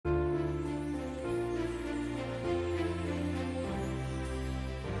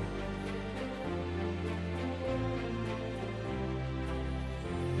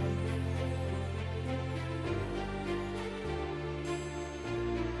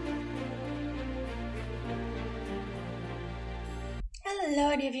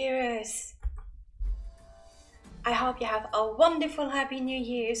Hello dear viewers! I hope you have a wonderful happy New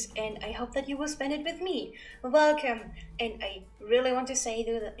Year's and I hope that you will spend it with me. Welcome! And I really want to say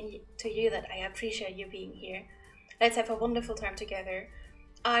to you that I appreciate you being here. Let's have a wonderful time together.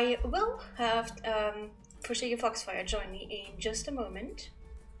 I will have Fushigi Foxfire join me in just a moment.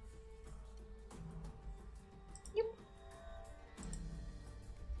 Yep.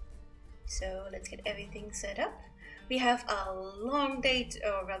 So let's get everything set up. We have a long date,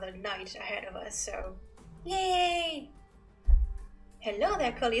 or rather night, ahead of us, so yay! Hello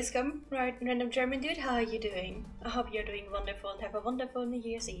there, Cultists, right, random German dude, how are you doing? I hope you're doing wonderful and have a wonderful New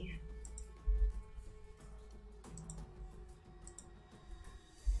Year's Eve.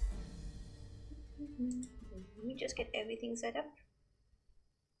 Let me just get everything set up.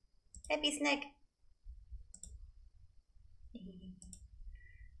 Happy snack!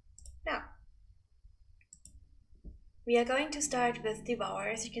 Now, we are going to start with Devour,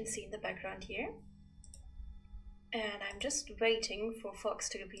 as you can see in the background here. And I'm just waiting for Fox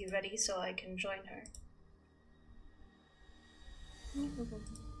to be ready so I can join her.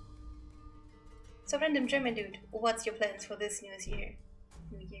 So random German dude, what's your plans for this New Year?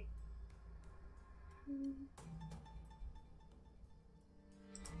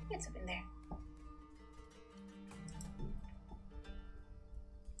 It's up in there.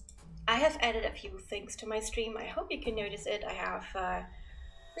 I have added a few things to my stream. I hope you can notice it. I have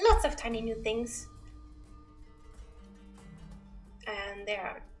lots of tiny new things. And there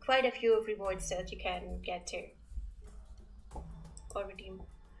are quite a few rewards that you can get to or redeem.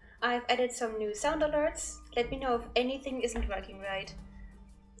 I've added some new sound alerts. Let me know if anything isn't working right.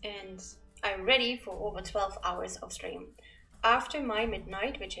 And I'm ready for over 12 hours of stream. After my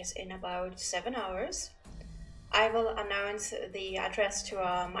midnight, which is in about 7 hours, I will announce the address to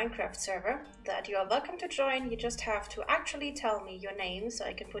a Minecraft server that you are welcome to join. You just have to actually tell me your name so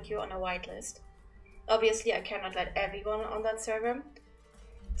I can put you on a whitelist. Obviously, I cannot let everyone on that server.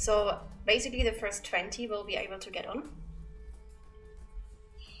 So basically the first 20 will be able to get on.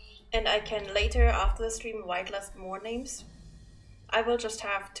 And I can later, after the stream, whitelist more names. I will just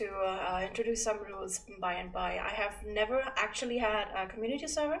have to introduce some rules by and by. I have never actually had a community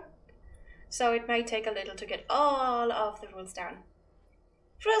server, so it may take a little to get all of the rules down.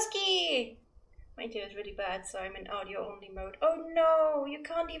 Frosky! My internet is really bad, so I'm in audio only mode. Oh no, you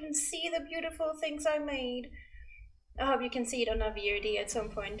can't even see the beautiful things I made. I hope you can see it on a VOD at some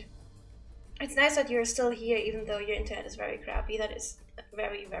point. It's nice that you're still here even though your internet is very crappy. That is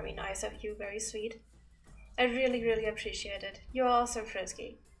very, very nice of you, very sweet. I really, really appreciate it. You're awesome,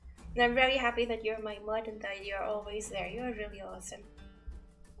 Frisky. And I'm very happy that you're my mod and that you're always there. You're really awesome.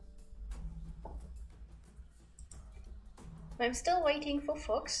 I'm still waiting for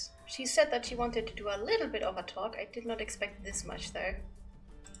Fox. She said that she wanted to do a little bit of a talk. I did not expect this much though.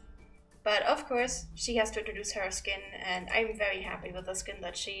 But of course, she has to introduce her skin, and I'm very happy with the skin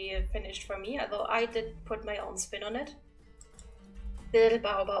that she finished for me, although I did put my own spin on it. The little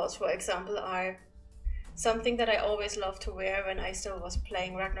baobabs, for example, are something that I always loved to wear when I still was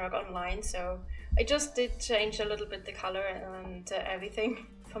playing Ragnarok Online, so I just did change a little bit the color and everything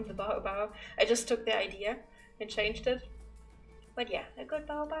from the baobab. I just took the idea and changed it. But yeah, I got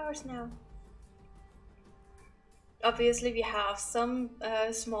baobabs now. Obviously we have some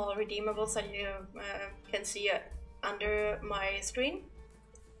small redeemables that you can see under my screen.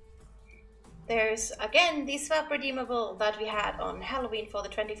 There's again the swap redeemable that we had on Halloween for the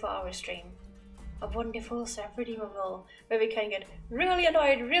 24-hour stream. A wonderful swap redeemable where we can get really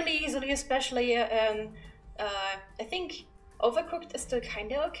annoyed really easily, especially I think Overcooked is still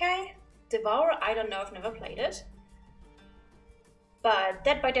kinda okay. Devour, I don't know, I've never played it. But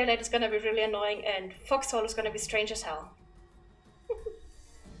Dead by Daylight is gonna be really annoying and Foxhole is gonna be strange as hell.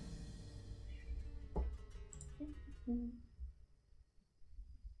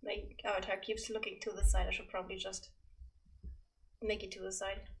 My avatar keeps looking to the side. I should probably just make it to the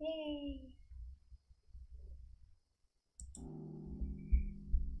side. Yay!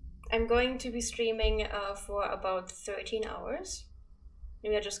 I'm going to be streaming for about 13 hours.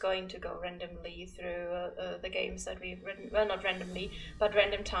 We are just going to go randomly through the games that we've written. Well, not randomly, but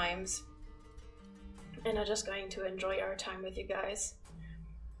random times. And I'm just going to enjoy our time with you guys.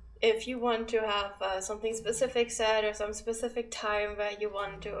 If you want to have something specific said or some specific time where you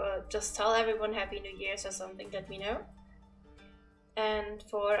want to just tell everyone Happy New Year's or something, let me know. And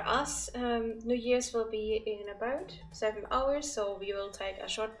for us, New Year's will be in about 7 hours, so we will take a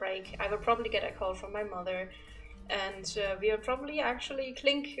short break. I will probably get a call from my mother. And we'll probably actually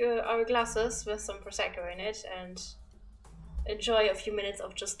clink our glasses with some Prosecco in it and enjoy a few minutes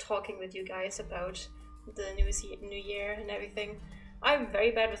of just talking with you guys about the new year and everything. I'm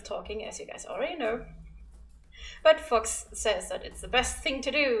very bad with talking, as you guys already know. But Fox says that it's the best thing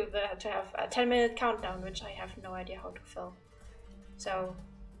to do, to have a 10-minute countdown, which I have no idea how to fill. So,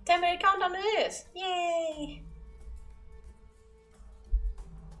 10-minute countdown it is! Yay!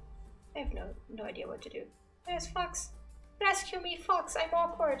 I have no idea what to do. There's Fox. Rescue me, Fox, I'm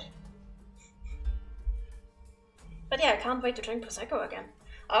awkward. But yeah, I can't wait to drink Prosecco again.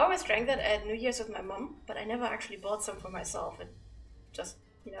 I always drank that at New Year's with my mom, but I never actually bought some for myself. It just,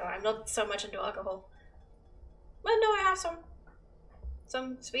 you know, I'm not so much into alcohol. But no, I have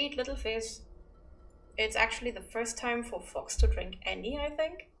some sweet little fizz. It's actually the first time for Fox to drink any, I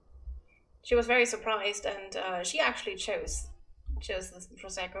think. She was very surprised, and she actually chose this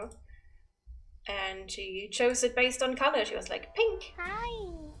Prosecco. And she chose it based on color. She was like, pink.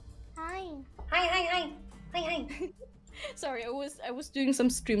 Hi. Hi. Hi, hi, hi. Hi, hi. Sorry, I was doing some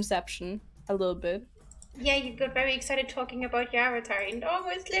streamception a little bit. Yeah, you got very excited talking about your avatar and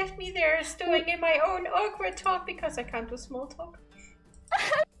almost left me there stewing in my own awkward talk because I can't do small talk.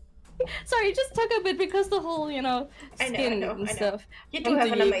 Sorry, just talk a bit because the whole, you know, skin and stuff. You do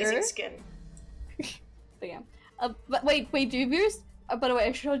have an amazing skin. But yeah. But wait, do you viewers? By the way,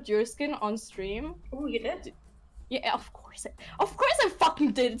 I showed your skin on stream. Oh, you did? Yeah, of course I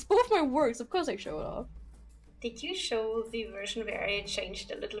fucking did. It's both my works. Of course I showed it off. Did you show the version where I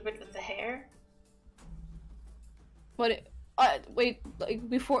changed a little bit with the hair? What? Wait, like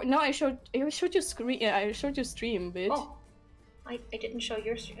before? No, I showed you screen. Yeah, I showed you stream, bitch. Oh, I didn't show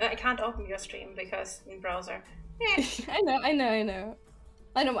your stream. I can't open your stream because in browser. Yeah. I know,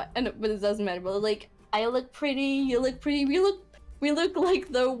 but it doesn't matter. But like, I look pretty. You look pretty. We look like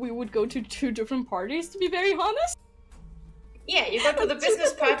though we would go to 2 different parties. To be very honest. Yeah, you go to the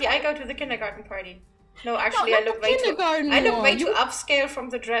business party. I go to the kindergarten party. No, actually, no, I look way too upscale from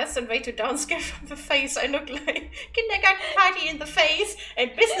the dress and way too downscale from the face. I look like kindergarten party in the face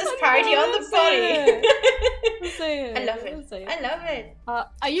and business party on the body. I love it. I love it.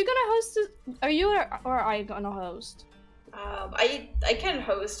 Are you gonna host it? Are you or are you gonna host? I can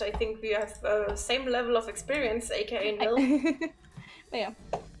host. I think we have same level of experience, aka nil. But yeah.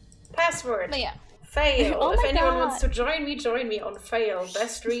 Password. But yeah. Fail. Oh if anyone wants to join me on fail.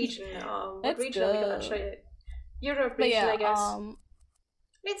 Best region. What region are we gonna show you? Europe region, I guess.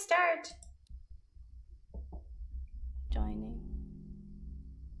 Let's start. Joining.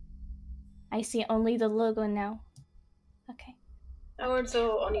 I see only the logo now. Okay. I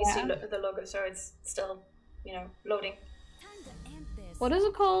also only see the logo, so it's still, you know, loading. What is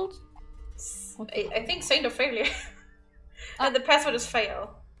it called? I think Saint of Failure. And the password is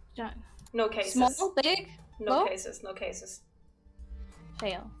fail. Join. No cases. Small, big? No cases, no cases.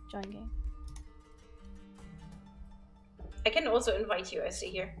 Fail. Join game. I can also invite you, I see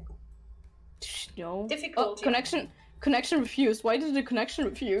here. No. Difficult. Oh, connection refused. Why did the connection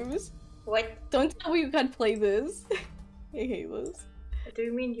refuse? What? Don't tell me you can't play this. I hate this. What do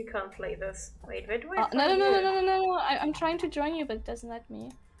you mean you can't play this? Wait. No. I'm trying to join you, but it doesn't let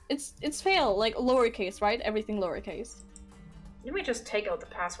me. It's fail, like lowercase, right? Everything lowercase. Let me just take out the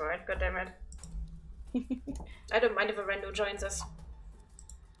password, goddammit. I don't mind if a rando joins us.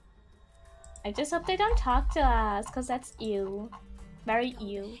 I just hope they don't talk to us, cause that's ew. Very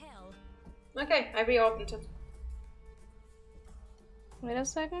ew. Okay, I reopened it. Wait a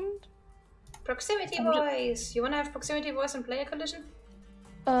second. Proximity voice! You wanna have proximity voice and player collision?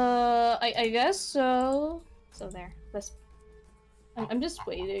 I guess so. So there. I'm just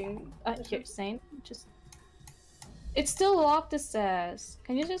waiting. Here, Saint. Just. It's still locked, it says.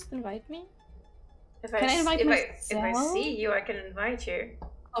 Can you just invite me? If I see you, I can invite you.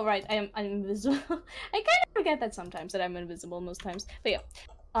 Oh right, I'm invisible. I kind of forget that sometimes, that I'm invisible most times. But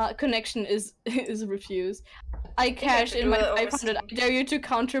yeah, connection is refused. I cashed in my 500. I dare you to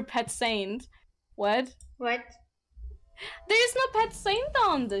counter Pet Saint. What? What? There's no Pet Saint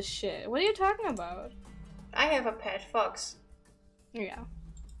on this shit. What are you talking about? I have a pet, Fox. Yeah.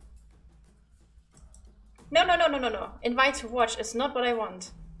 No. Invite to watch is not what I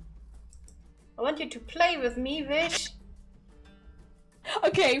want. I want you to play with me, bitch.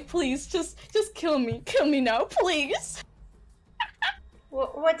 Okay, please, just kill me. Kill me now, please.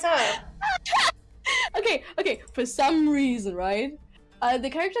 What's up? Okay, for some reason, right? The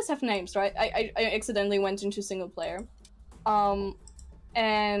characters have names, right? I accidentally went into single player.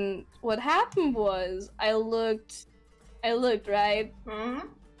 And what happened was, I looked, right? Mm-hmm.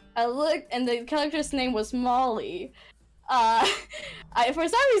 I looked, and the character's name was Molly. For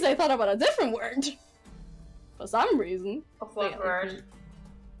some reason, I thought about a different word. For some reason. Of what word?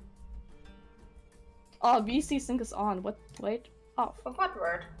 Oh, VC sync is on. What? Wait. Off. Of what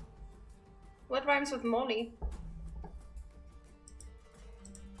word? What rhymes with Molly?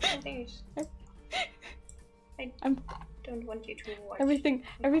 I think I don't want you to watch.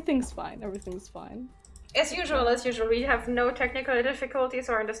 Everything's fine. Everything's fine. As usual, we have no technical difficulties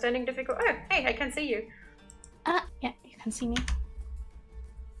or understanding difficulties. Oh, hey, I can see you. Yeah, you can see me.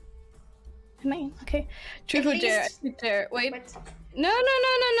 Am I in? Okay. Truth or dare? Dare. Wait. What? No.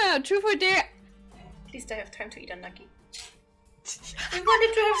 Truth or dare? At least I have time to eat a nugget. We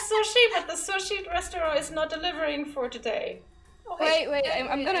wanted to have sushi, but the sushi restaurant is not delivering for today. Oh, wait.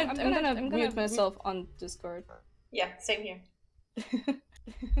 I'm gonna mute myself on Discord. Yeah, same here.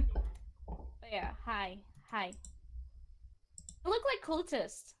 Yeah, hi. I look like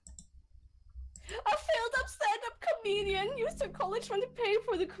Cultist. A failed up stand-up comedian used to college fund to pay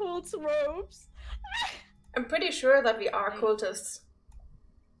for the cult's robes. I'm pretty sure that we are cultists.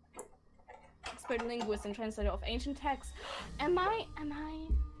 Expert linguist and translator of ancient texts. Am I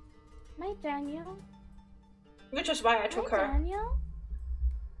Daniel? Which is why I took her. Daniel?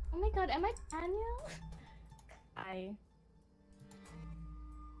 Oh my god, am I Daniel?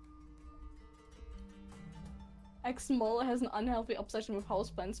 Ex-Mole has an unhealthy obsession with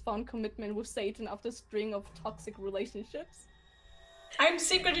houseplants, found commitment with Satan after a string of toxic relationships. I'm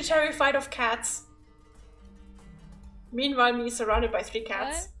secretly terrified of cats. Meanwhile, me surrounded by 3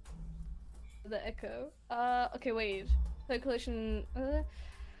 cats. What? The echo. Okay, wait. Calculation.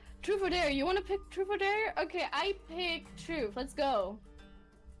 Truth or dare? You want to pick truth or dare? Okay, I pick truth. Let's go.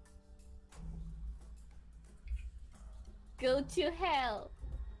 Go to hell.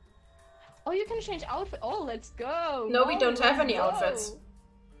 Oh, you can change outfit. Oh, let's go. No, we don't have any outfits.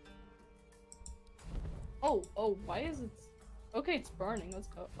 Oh, why is it? Okay, it's burning. Let's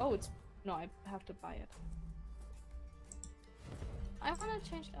go. Oh, it's no. I have to buy it. I wanna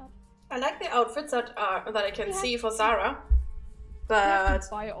change it up. I like the outfits that I can see for Zara, I have but to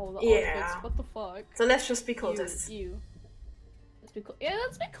buy all the outfits. What the fuck? So let's just be cultists. Let's be yeah.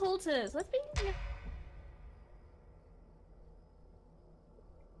 Let's be cultists. Let's be.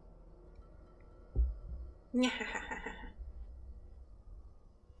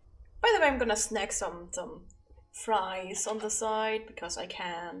 By the way, I'm gonna snack some fries on the side because I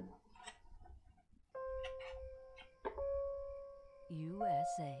can.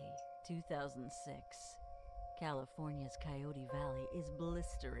 USA 2006. California's Coyote Valley is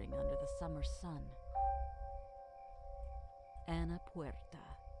blistering under the summer sun. Ana Puerta,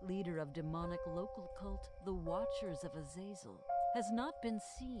 leader of demonic local cult the Watchers of Azazel, has not been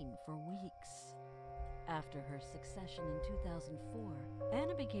seen for weeks. After her succession in 2004,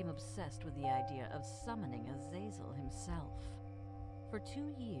 Anna became obsessed with the idea of summoning Azazel himself. For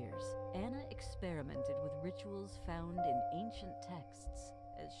 2 years, Anna experimented with rituals found in ancient texts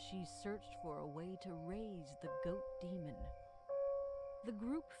as she searched for a way to raise the goat demon. The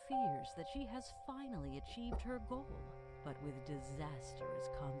group fears that she has finally achieved her goal, but with disastrous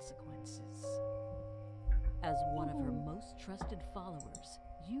consequences. As one of her most trusted followers,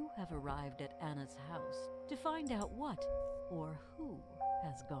 you have arrived at Anna's house to find out what or who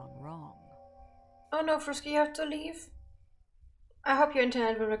has gone wrong. Oh no, Frisky, you have to leave. I hope your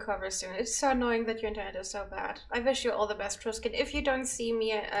internet will recover soon. It's so annoying that your internet is so bad. I wish you all the best, Frisky. If you don't see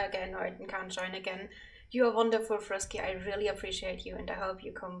me again or can't join again, you are wonderful, Frisky. I really appreciate you, and I hope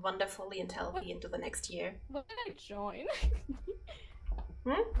you come wonderfully and healthy into the next year. Why did I join?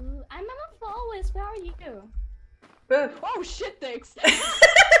 Hmm? I'm on a flawless. Where are you? Boo. Oh shit, thanks.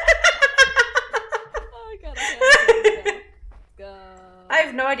 Oh god, go. I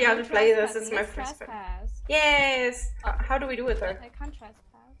have no idea how to play this. It's my first time. Trespass. Yes. How do we do it though? I can't trespass.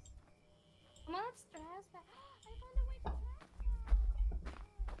 Come on, let's trespass. I found a way to trespass.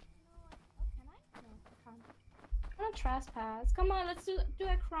 Oh, can I? No, I can't. I want to trespass. Come on, let's do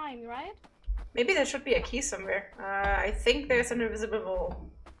a crime, right? Maybe there should be a key somewhere. I think there's an invisible wall.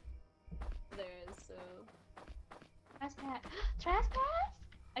 There is, so... Trespass! Trespass?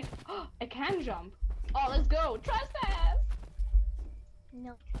 I can jump! Oh, let's go! Trespass!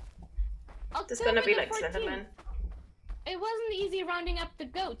 No. It's gonna be like Slenderman. It wasn't easy rounding up the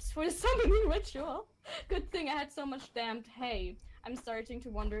goats for the summoning ritual. Good thing I had so much damned hay. I'm starting to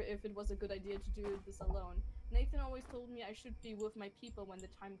wonder if it was a good idea to do this alone. Nathan always told me I should be with my people when the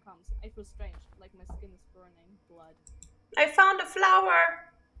time comes. I feel strange, like my skin is burning blood. I found a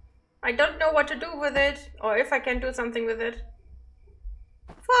flower! I don't know what to do with it, or if I can do something with it.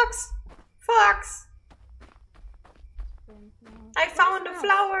 Fox! Fox! I found a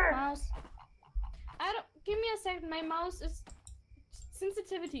flower! Mouse. I don't... Give me a second, my mouse is...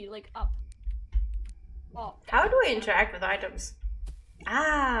 Sensitivity, like, up. Oh. How do I interact with items?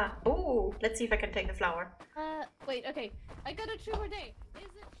 Ah! Oh! Let's see if I can take the flower. Wait, okay. I got a true or dare.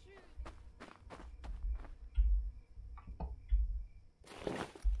 Is it true?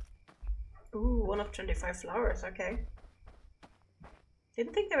 Ooh, one of 25 flowers, okay.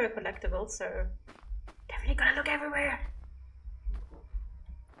 Didn't think they were collectible, so definitely gotta look everywhere.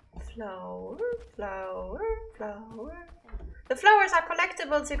 Flower, flower, flower. The flowers are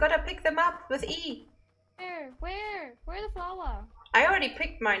collectibles, you gotta pick them up with E. Where? Where's the flower? I already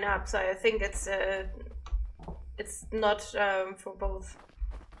picked mine up, so I think it's not for both.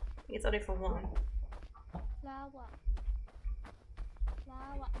 I think it's only for one. Flower.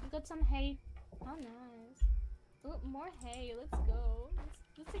 You got some hay. Oh, nice. Ooh, more hay. Let's go.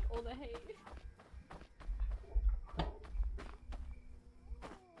 Let's take all the hay.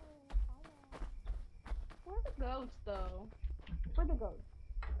 Where are the goats, though? Where are the goats?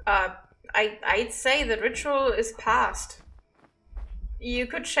 I'd say the ritual is past. You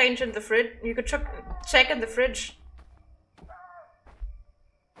could change in the fridge. You could check in the fridge.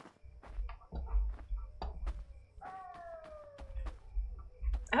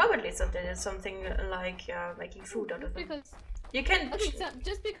 I hope at least that it is something like making food out of them. Because you can. Okay, so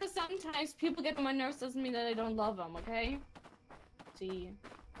just because sometimes people get on my nerves doesn't mean that I don't love them. Okay. See.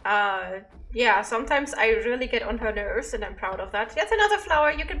 Yeah. Sometimes I really get on her nerves, and I'm proud of that. That's another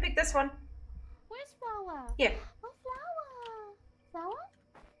flower. You can pick this one. Where's flower? Yeah. Oh, flower. Flower?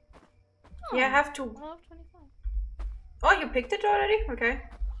 Oh. Yeah, I have to. 25. Oh, you picked it already? Okay.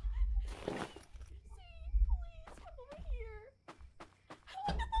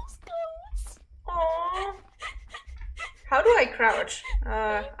 Aww. How do I crouch?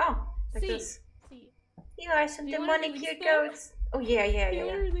 Oh, like this. You are some demonic cute goats. Oh yeah.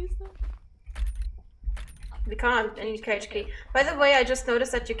 We can't, I need cage key. By the way, I just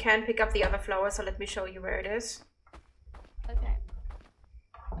noticed that you can pick up the other flower, so let me show you where it is. Okay.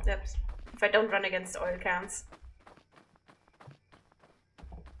 Yep. If I don't run against oil cans.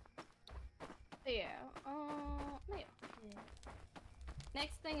 Yeah.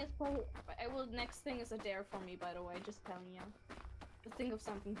 Next thing is probably next thing is a dare for me, by the way, just telling you. Let's think of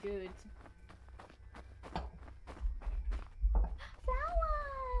something good.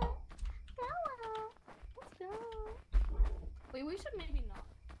 Flower! Let's go! Wait, we should maybe knock.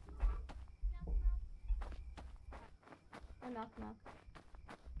 Knock.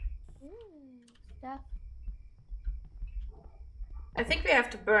 Stuff. I think we have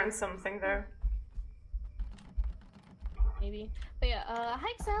to burn something there. Maybe. But yeah,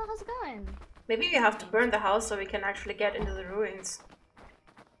 hi Excel, how's it going? Maybe we have to burn the house so we can actually get into the ruins.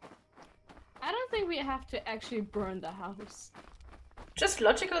 I don't think we have to actually burn the house. Just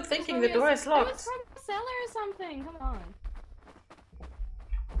logical thinking, the door is locked. It's from the cellar or something, come on.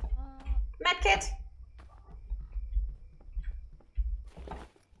 Medkit!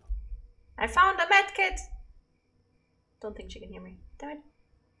 I found a medkit! Don't think she can hear me. Damn it.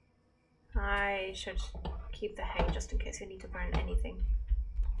 I should keep the hay just in case we need to burn anything.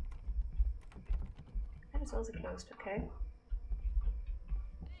 That is also closed, okay.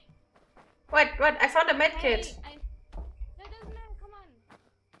 What? I found a medkit! That doesn't matter, come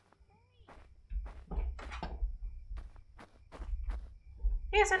on!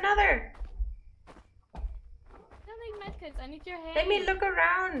 Here's another! Don't make medkits, I need your hay! Let me look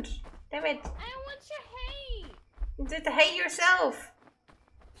around! Damn it! I don't want your hay! You did the hay yourself!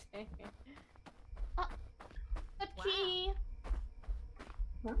 Oh, got key!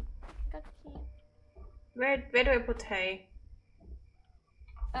 What? Got key. Where do I put hay?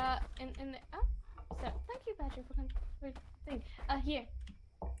 In the so thank you, Patrick, for the thing. Here.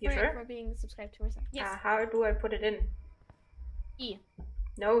 You sure? For being subscribed to or something. Yes. How do I put it in? E.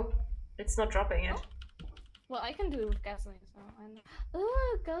 No, it's not dropping it. Oh. Well, I can do it with gasoline, so I know.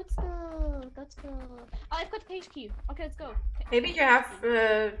 Ooh, goats go! Oh, I've got cage key. Okay, let's go. Okay. Maybe you have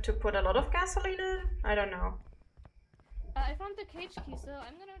to put a lot of gasoline in? I don't know. I found the cage key, so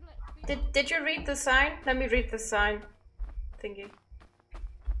I'm gonna Did you read the sign? Let me read the sign thingy.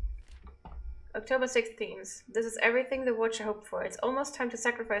 October 16th. This is everything the Watcher hoped for. It's almost time to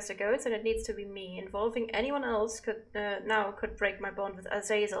sacrifice the goats, and it needs to be me. Involving anyone else could break my bond with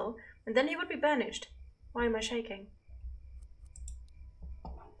Azazel, and then he would be banished. Why am I shaking?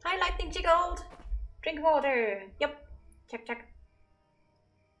 Hi, Lightning Jiggold! Drink water! Yep. Check.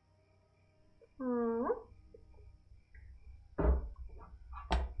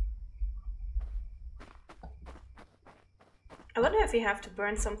 I wonder if we have to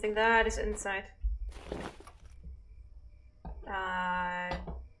burn something that is inside.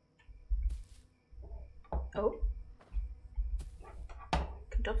 Oh.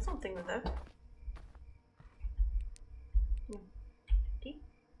 Can drop something with that.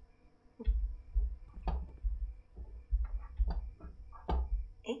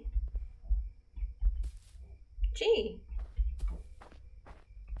 Gee.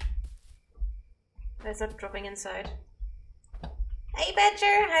 It's not dropping inside. Hey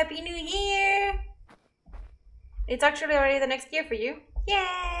Badger, Happy New Year! It's actually already the next year for you.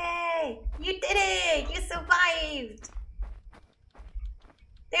 Yay! You did it! You survived!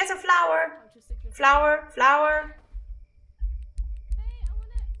 There's a flower! Flower, flower! Hey, I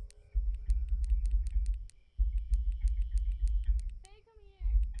wanna... Hey, come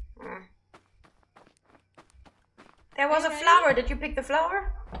here! There was a flower. Did you pick the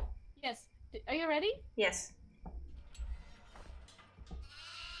flower? Yes. Are you ready? Yes.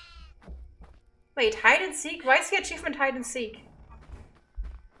 Wait, hide and seek? Why is the achievement hide and seek?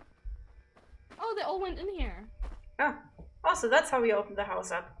 Oh, they all went in here. Oh. Oh, so that's how we opened the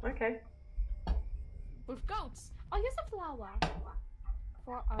house up. Okay. With goats. Oh, here's a flower.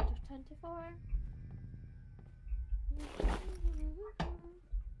 4 out of 24.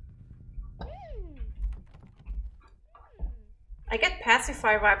 I get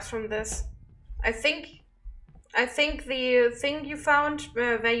pacify vibes from this. I think the thing you found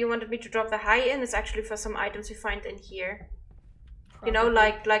where you wanted me to drop the high in is actually for some items you find in here. Probably. You know,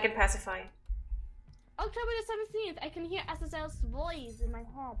 like in pacify. October the 17th, I can hear Azazel's voice in my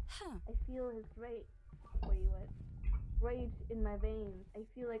head. I feel his rage. Rage in my veins. I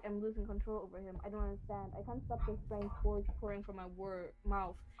feel like I'm losing control over him. I don't understand. I can't stop the strange words pouring from my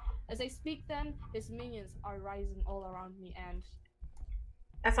mouth. As I speak them, his minions are rising all around me and...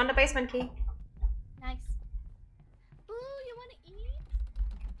 I found a basement key. Nice. Ooh, you wanna eat?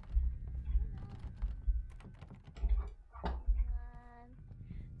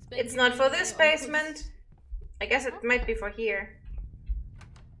 It's not for this basement. I guess it might be for here.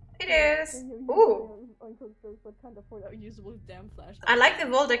 It is. Ooh. I like the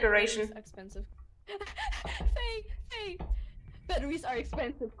wall decoration. Expensive. Hey. Batteries are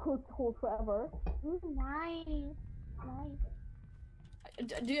expensive. Could hold forever. Nice.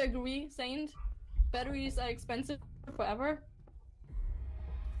 Do you agree, Saint? Batteries are expensive forever.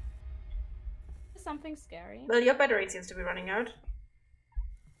 Something scary. Well, your battery seems to be running out.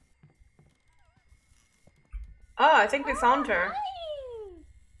 Oh, I think we found her.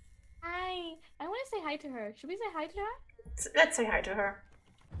 Hi. I want to say hi to her. Should we say hi to her? Let's say hi to her.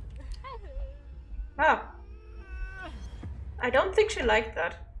 Oh. I don't think she liked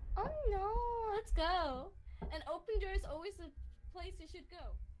that. Oh no, let's go. An open door is always a place you should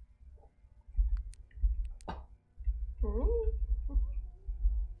go. Ooh.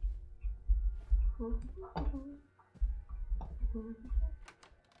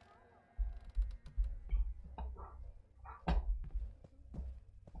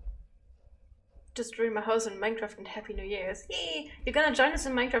 Just dream a house in Minecraft and Happy New Year's. Yay! You're gonna join us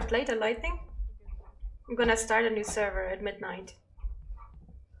in Minecraft later, Lightning? I'm gonna start a new server at midnight.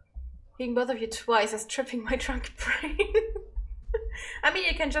 Being both of you twice is tripping my drunk brain. I mean,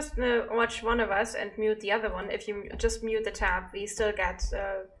 you can just watch one of us and mute the other one. If you just mute the tab, we still get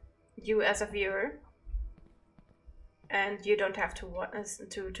you as a viewer. And you don't have to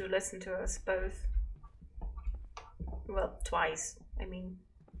listen to us both. Well, twice, I mean.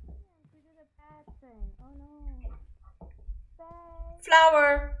 Oh no.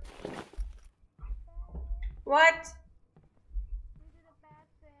 Flower! What? We did a bad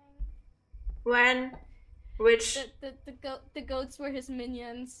thing. When? Which? The goats were his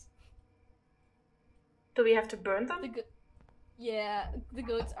minions. Do we have to burn them? Yeah, the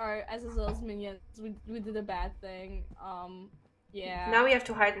goats are Azazel's minions. We did a bad thing. Yeah. Now we have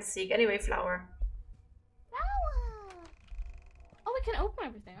to hide and seek. Anyway, flower. Flower! Oh, we can open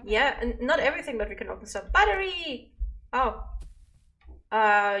everything. Okay. Yeah, and not everything, but we can open stuff. Battery! Oh.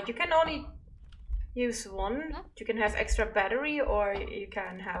 You can only use one. Huh? You can have extra battery, or you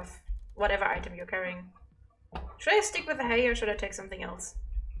can have whatever item you're carrying. Should I stick with the hay, or should I take something else?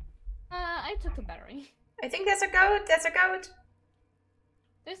 I took the battery. I think there's a goat. There's a goat.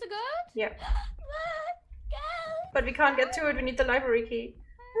 There's a goat? Yeah. Goat. But we can't get to it. We need the library key.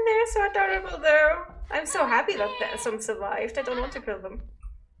 They're so adorable, though. I'm so happy that some survived. I don't want to kill them.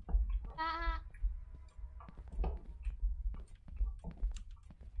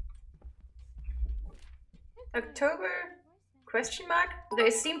 October? Question mark? They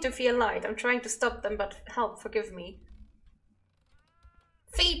seem to feel light. I'm trying to stop them, but help, forgive me.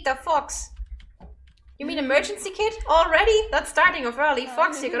 Feed the fox! You mean emergency kit? Already? That's starting off early.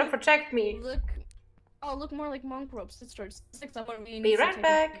 Fox, you gotta protect me. Look more like monk ropes. It starts 6 hours. Be right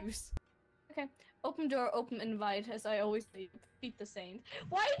back. Okay. Open door, open invite, as I always say. Feed the saint.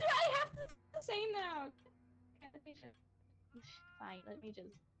 Why do I have to feed the saint now? Fine, let me just...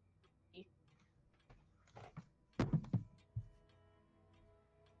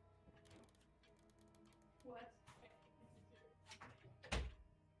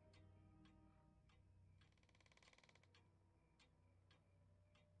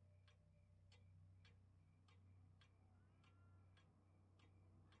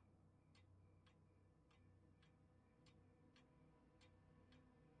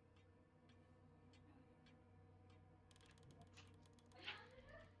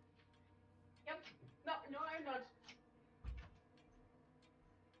 not?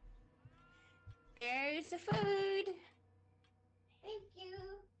 There's the food. Thank you.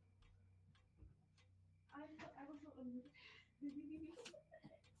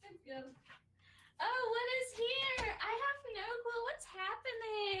 Let's go. Oh, what is here? I have no clue what's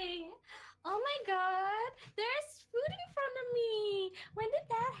happening. Oh my god, there's food in front of me. When did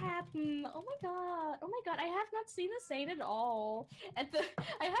that happen? Oh my god. Oh my god, I have not seen the saint at all. I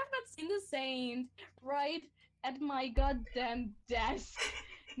have not seen the saint right at my goddamn desk.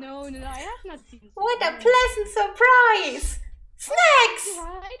 No, I have not seen the saint. What a pleasant surprise! Snacks!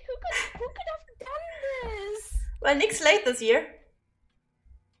 Right? Who could have done this? Well, Nick's late this year.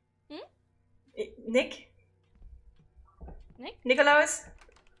 Nick? Nicholas?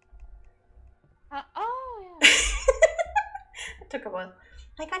 Oh, yeah. It took a while.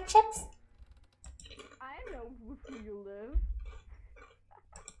 I got chips. I know where you live.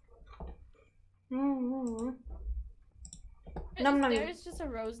 There's just a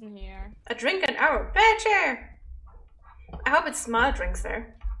rose in here. A drink an hour. Better! I hope it's small drinks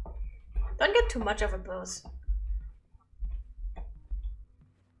there. Don't get too much of a booze.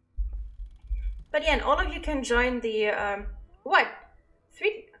 But yeah, and all of you can join the, what?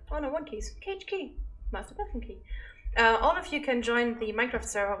 3? Oh no, 1 keys. Cage key. Master bathroom key. All of you can join the Minecraft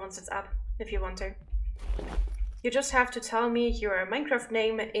server once it's up, if you want to. You just have to tell me your Minecraft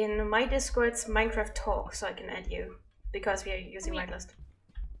name in my Discord's Minecraft talk so I can add you. Because we are using whitelist.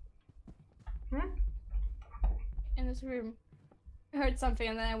 In this room. I heard something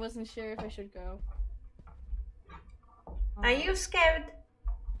and then I wasn't sure if I should go. Are you scared?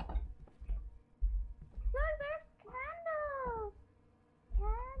 Look, there's candles!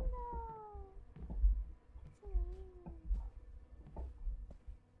 Candles!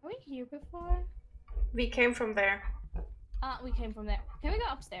 Are we here before? We came from there. We came from there. Can we go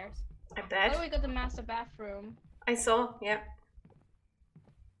upstairs? I bet. Oh, we got the master bathroom. I saw, yeah.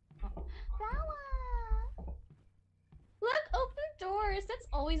 Bella! Look, open doors! That's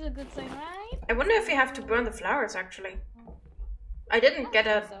always a good sign, right? I wonder if we have to burn the flowers, actually. I didn't get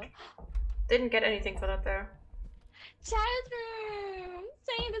anything for that there. Child room!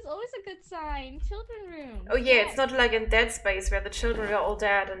 Saying that's always a good sign. Children room. Oh yeah, it's not like in Dead Space where the children are all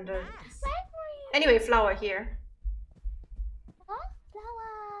dead and... Anyway, flower here. Huh?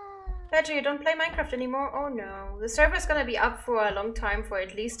 Flower! Badger, you don't play Minecraft anymore? Oh no. The server's gonna be up for a long time, for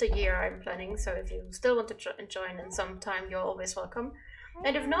at least a year I'm planning, so if you still want to join in some time, you're always welcome.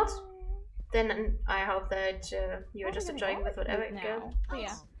 And if not, then I hope that you're just enjoying with whatever you go. Oh,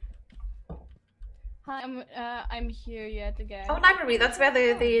 yeah. Hi, I'm here yet again. Oh, library, that's where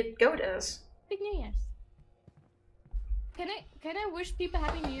the goat is. Big New Year's. Can I wish people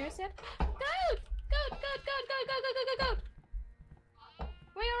Happy New Year's yet? Goat!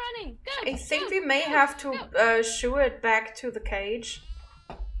 Where are you running? Goat! I think we may have to shoo it back to the cage.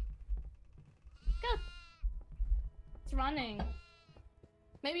 Goat! It's running.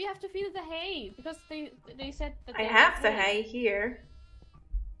 Maybe you have to feed it the hay, because they said that I have the hay here.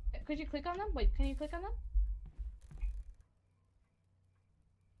 Could you click on them? Wait, can you click on them?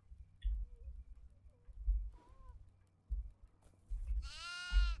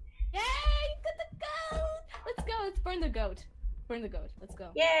 Yay! Got the goat! Let's go, let's burn the goat. Burn the goat, let's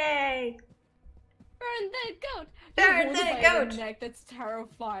go. Yay! Burn the goat! Burn the goat! Neck. That's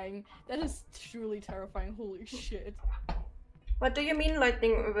terrifying. That is truly terrifying, holy shit. What do you mean,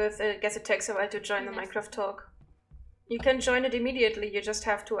 Lightning, with I guess it takes a while to join the Minecraft talk? You can join it immediately, you just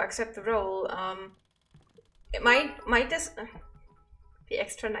have to accept the role. Be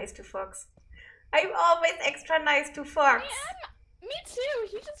extra nice to Fox. I'm always extra nice to Fox. Me too,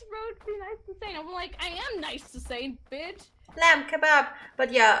 he just wrote be nice to Saint. I'm like, I am nice to Saint, bitch. Lamb kebab.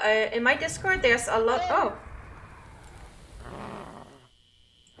 But yeah, in my Discord there's a lot. Oh.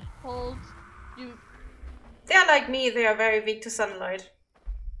 Hold. You. They're like me, they are very weak to sunlight.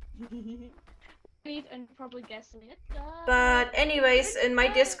 And probably gasoline. But anyways, in my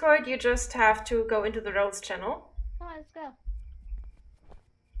Discord you just have to go into the roles channel. Come on, let's go.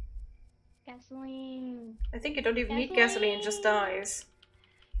 Gasoline. I think you don't even need gasoline, it just dies.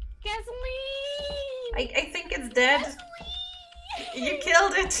 Gasoline! I think it's dead. Gasoline! You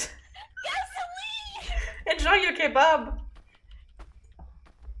killed it! Gasoline! Enjoy your kebab!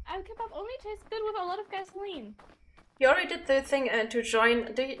 Our kebab only tastes good with a lot of gasoline. You already did the thing to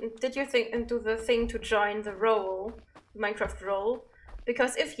join. Did you do the thing to join the role, Minecraft role?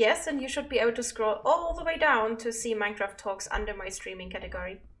 Because if yes, then you should be able to scroll all the way down to see Minecraft talks under my streaming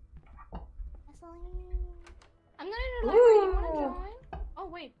category. I'm gonna do library. You wanna join? Oh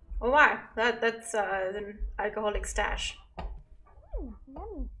wait. Oh wow, that's an alcoholic stash. Ooh,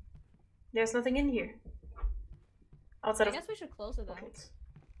 yummy. There's nothing in here. Outside I guess we should close it then.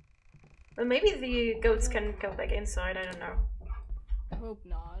 Well, maybe the goats can go back inside, I don't know. I hope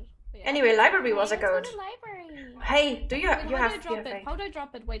not. Yeah. Anyway, library was a Let's go goat. to library. Hey, do you Wait, you how have do I drop it? How do I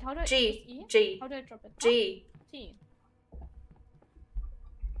drop it? Wait, how do I G, E? G, How do I drop it? G. Huh? T.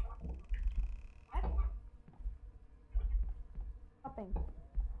 Dropping.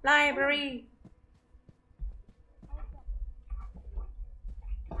 Library.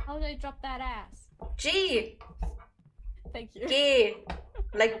 How do I drop that ass? G. Thank you. G.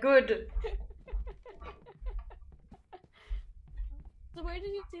 Like good. So where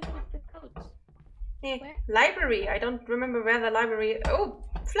did you see the coach? Eh, Where? library. I don't remember where the library. Oh,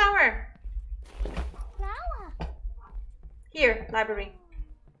 flower. Flower. Here, library.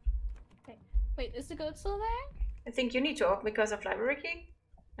 Okay. Wait, is the goat still there? I think you need to open because of library key.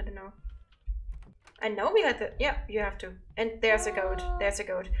 I don't know. I know we had the. Yeah, you have to. And there's a goat. There's a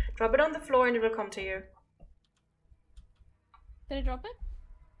goat. Drop it on the floor and it will come to you. Did I drop it?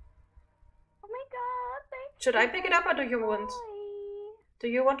 Oh my god! Thank Should I pick it up or do you want? Do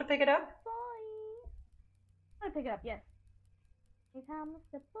you want to pick it up? I want to pick it up. Yes. Here comes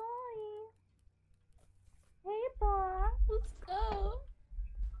the boy. Hey, boy. Let's go.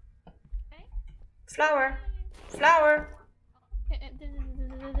 Okay. Flower. Flower.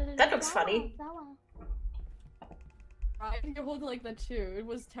 That looks funny. I think you're holding like that too. It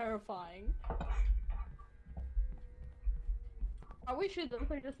was terrifying. Are we sure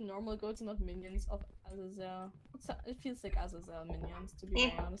those are just normal goats and not minions of Azazel? It feels like Azazel minions, to be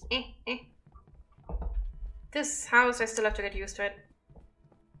very honest. This house, I still have to get used to it.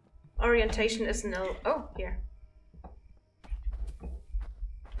 Orientation is nil. Oh, here.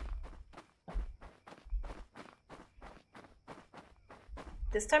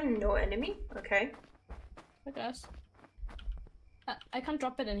 This time, no enemy? Okay. I guess. I can't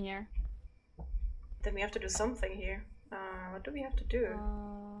drop it in here. Then we have to do something here. What do we have to do?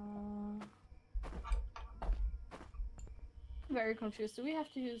 Very confused. Do we have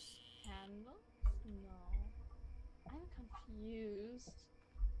to use candles? No. I'm confused.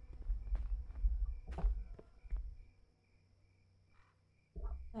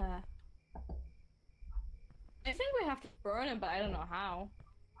 I think we have to burn it, but I don't know how.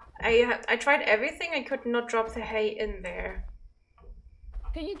 I tried everything. I could not drop the hay in there.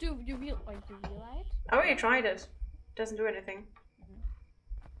 Can you do UV light? I already tried it. Doesn't do anything.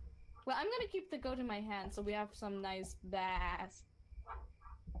 Well, I'm gonna keep the goat in my hand so we have some nice bass.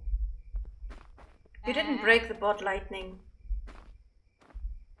 You didn't break the bot lightning.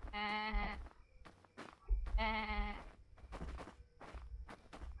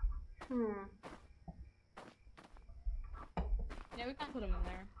 Yeah, we can't put him in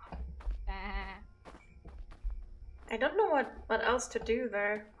there. I don't know what else to do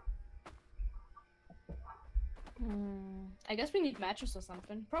there. I guess we need matches or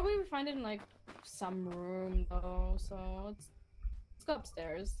something. Probably we find it in like some room though, so let's go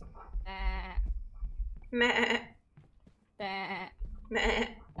upstairs. Meh. Meh. Meh.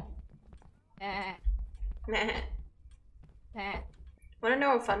 Wanna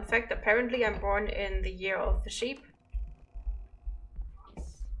know a fun fact? Apparently I'm born in the year of the sheep.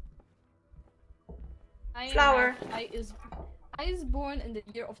 Flower. I is born in the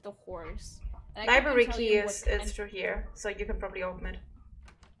year of the horse. Library key is through here, so you can probably open it.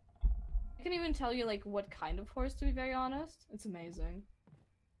 I can even tell you like what kind of horse, to be very honest. It's amazing.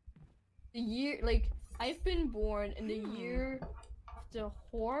 The year, like, I've been born in the year of the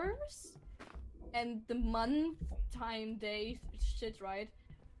horse, and the month, time, day, shit, right,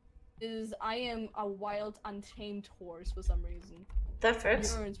 is I am a wild, untamed horse for some reason. That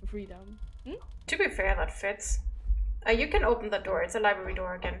fits. Yearns for freedom. To be fair, that fits. You can open the door. It's a library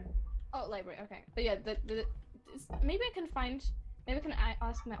door again. Oh, library. Okay, but yeah, maybe I can find. Maybe I can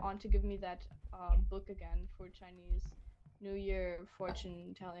ask my aunt to give me that book again for Chinese New Year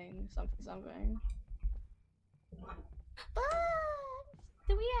fortune telling something.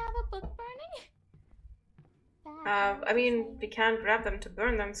 Do we have a book burning? I mean, we can't grab them to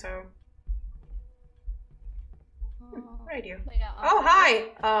burn them, so. Radio. Yeah, oh,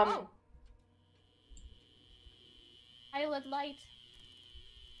 hi! Pilot light.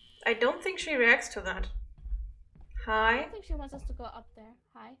 I don't think she reacts to that. Hi? I don't think she wants us to go up there.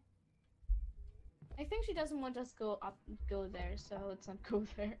 Hi. I think she doesn't want us to go there, so let's not go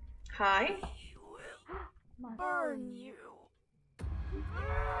there. Hi? Burn you.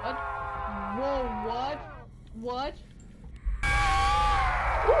 What? Whoa, what? What?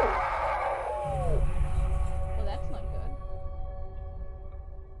 Ooh. Well, that's not good.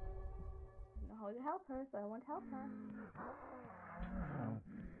 I don't know how to help her, so I won't help her.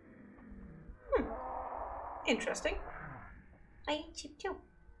 Interesting. I eat sheep too.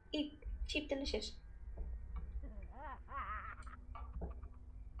 Eat sheep delicious.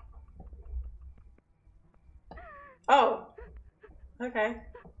 Oh. Okay.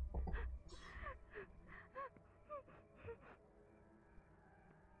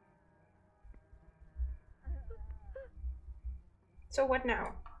 So what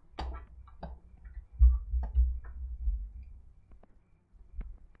now?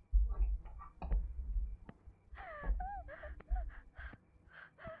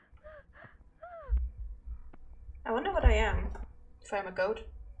 I wonder what I am. If I'm a goat.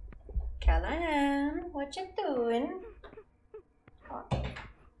 Callahan, what you doing? Oh.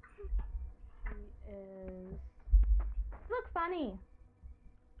 Look funny.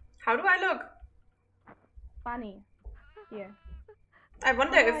 How do I look? Funny. Here. I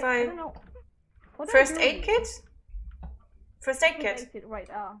wonder if I don't know. First aid kit? First aid kit. Right,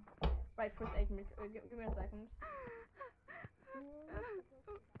 right, first aid kit. Give me a second.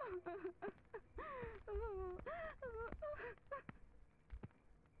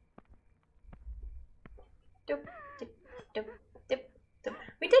 Doop, dip, dip, dip, dip.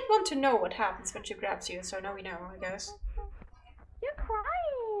 We did want to know what happens when she grabs you, so now we know, I guess. You're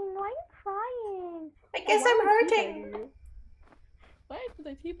crying! Why are you crying? I guess I'm hurting! Why did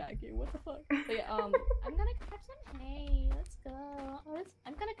I teabag you? What the fuck? But yeah, I'm gonna catch some hay. Let's go.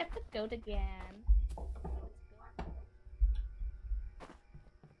 I'm gonna get the goat again.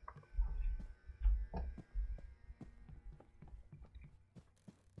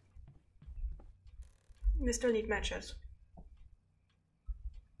 We still need matches.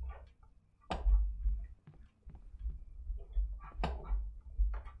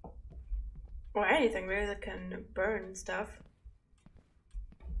 Or anything really that can burn stuff.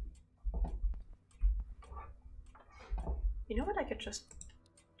 You know what? I could just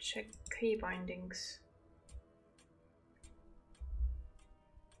check key bindings.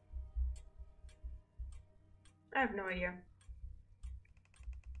 I have no idea.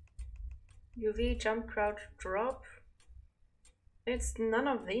 UV, jump, crouch, drop. It's none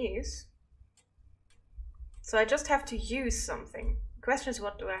of these. So I just have to use something. The question is,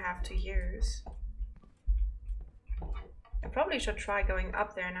 what do I have to use? I probably should try going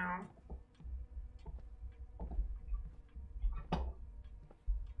up there now.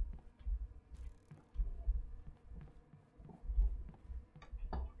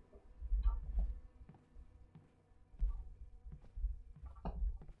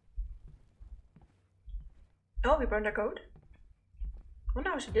 Oh, we burned our code? I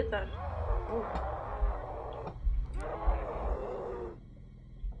wonder how she did that. Oh.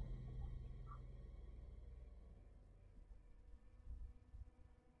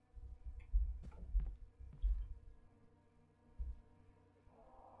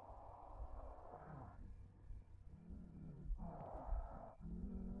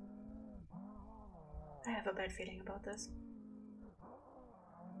 I have a bad feeling about this.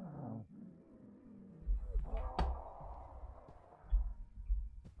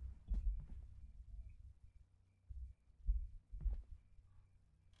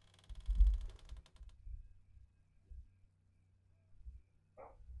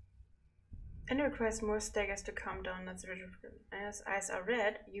 And it requires more staggers to calm down. That's as eyes are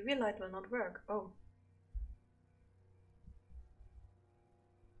red, UV light will not work. Oh.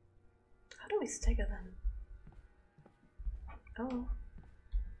 How do we stagger them? Oh.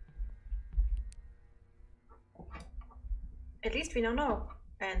 At least we now know.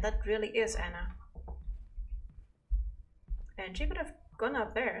 And that really is Anna. And she could have gone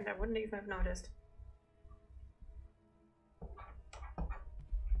up there and I wouldn't even have noticed.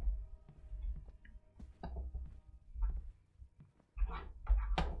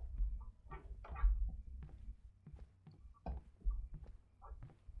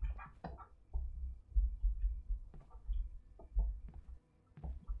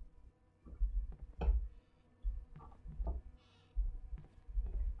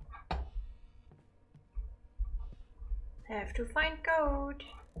 Have to find code.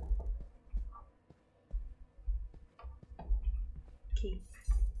 Key.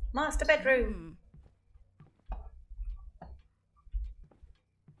 Master bedroom.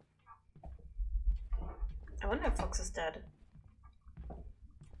 I wonder if Fox is dead.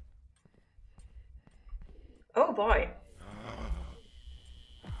 Oh boy.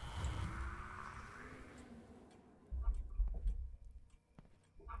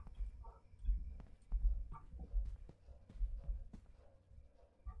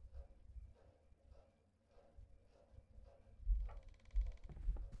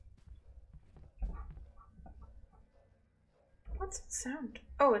 What's the sound?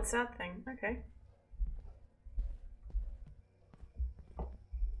 Oh, it's that thing. Okay.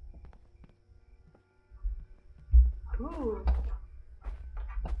 Ooh.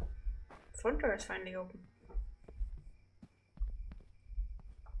 Front door is finally open.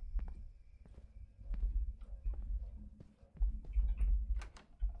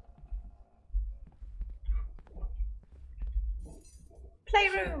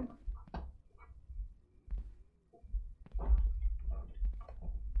 Playroom!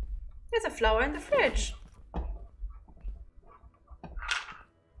 There's a flower in the fridge.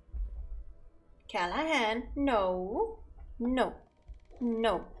 Callahan, no. No.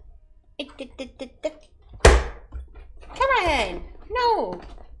 No. Callahan, no.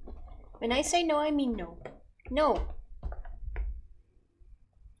 When I say no, I mean no. No.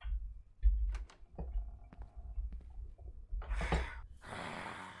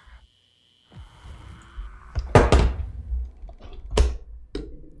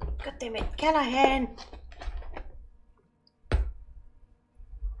 God damn it, Callahan!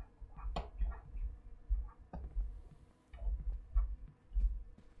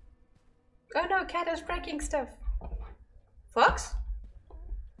 Oh no, cat is breaking stuff. Fox?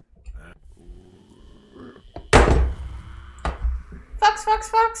 Fox, fox,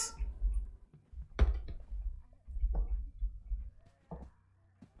 fox!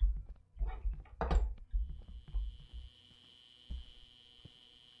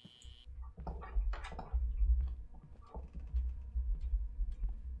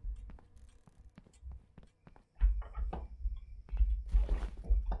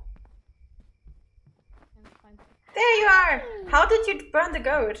 There you are! How did you burn the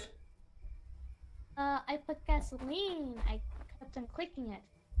goat? I put gasoline. I kept on clicking it.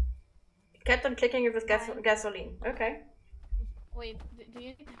 Kept on clicking it with gasoline. Okay. Wait, do you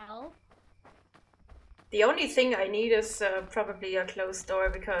need help? The only thing I need is probably a closed door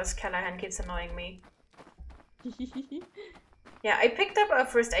because Callahan keeps annoying me. Yeah, I picked up a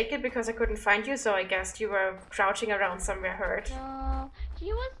first aid kit because I couldn't find you, so I guessed you were crouching around somewhere hurt. No,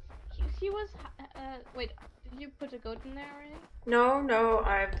 he was, wait, did you put a goat in there already? No, no,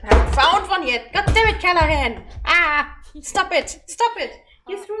 I haven't found one yet. God damn it, Callahan! Ah! Stop it! Stop it!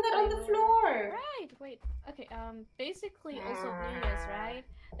 You threw that on the floor! Right, wait, okay, basically also Venus, right?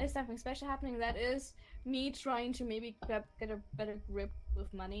 There's something special happening that is me trying to maybe get a better grip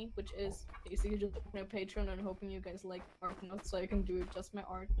with money, which is basically just opening a Patreon and hoping you guys like art notes so I can do just my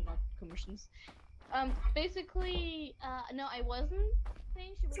art and not commissions. Basically, no, I wasn't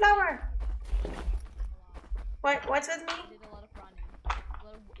saying she was— Flower! What's with me? I did a lot of running. A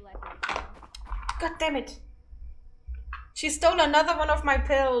lot of like, God damn it! She stole another one of my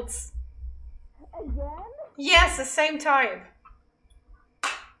pills! Again? Yes, the same type!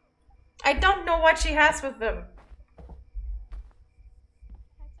 I don't know what she has with them.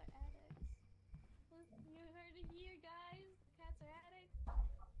 Cats are addicts. You heard it here, guys. Cats are addicts.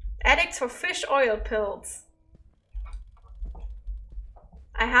 Addicts for fish oil pills.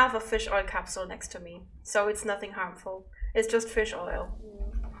 I have a fish oil capsule next to me, so it's nothing harmful. It's just fish oil.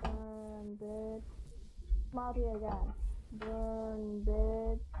 Burn, bitch. Come out here again. Burn,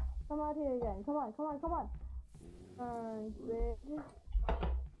 bitch. Come out here again. Come on, come on, come on. Burn, bitch.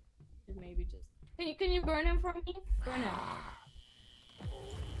 Maybe just— Can you burn him for me? Burn him.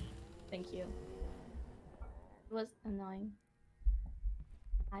 Thank you. It was annoying.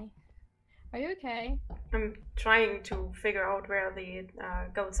 Hi. Are you okay? I'm trying to figure out where the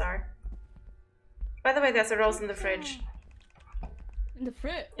goats are. By the way, there's a rose in the fridge. In the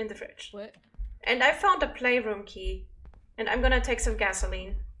fridge? In the fridge. What? And I found a playroom key. And I'm gonna take some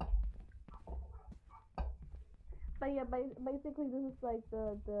gasoline. But yeah, basically this is like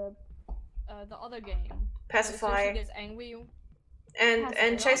the other game. Pacify. So she gets angry.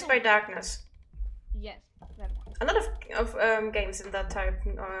 And Chased by Darkness. Yes, that one. A lot of games in that type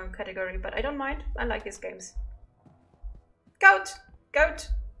category, but I don't mind. I like these games. Goat! Goat!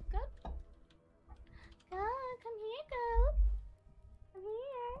 Goat? Goat, come here, goat. Come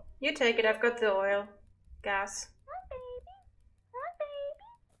here. You take it, I've got the oil. Gas. Come baby. Come baby.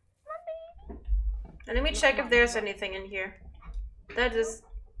 Come baby. And let me check if there's anything in here. That is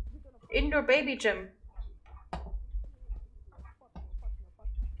indoor baby gym.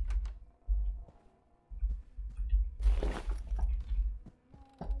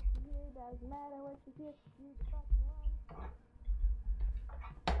 Doesn't matter what you hear, you fucking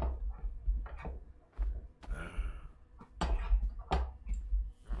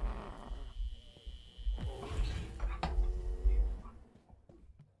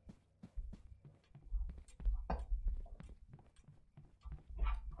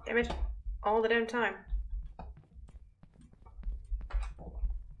Damn it. All the damn time.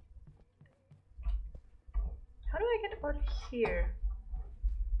 How do I get out here?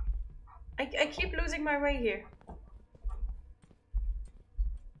 I keep losing my way here.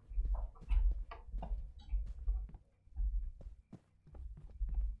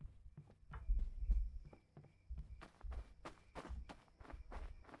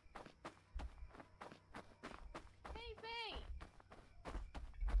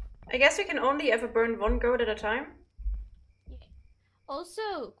 I guess we can only ever burn one goat at a time. Yeah.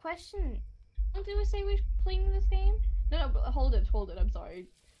 Also, question. Don't we say we're playing this game? No, but hold it, I'm sorry.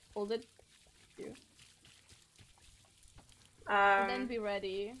 Hold it. You. And then be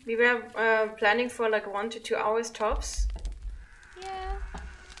ready. We were planning for like 1 to 2 hours tops. Yeah.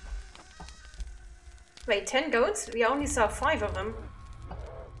 Wait, 10 goats? We only saw 5 of them.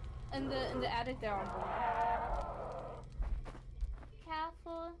 In the attic there are more.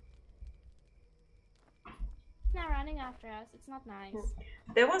 Careful. It's not running after us. It's not nice.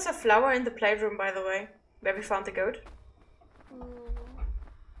 There was a flower in the playroom, by the way, where we found the goat. Ooh.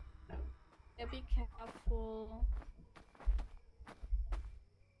 Yeah, be careful.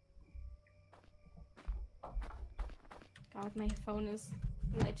 God, my phone is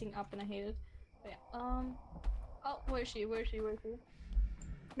lighting up and I hate it. But yeah, oh, where is she?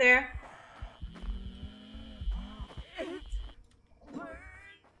 There.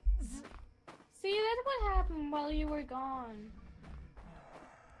 See, that's what happened while you were gone.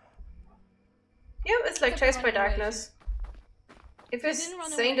 Yeah, it's like chased by darkness. If it's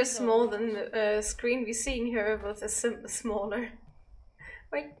saying the small, then the screen we're seeing her with a smaller.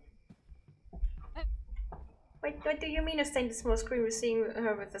 Wait. Wait, what do you mean it's saying the small screen we're seeing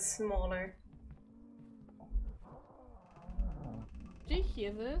her with a smaller? Do you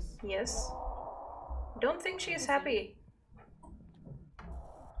hear this? Yes. Don't think she is happy.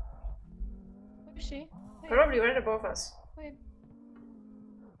 Where is she? Wait. Probably right above us. Wait.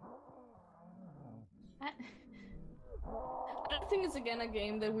 I don't think it's again a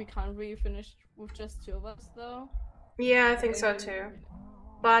game that we can't really finish with just 2 of us though. Yeah, I think so too.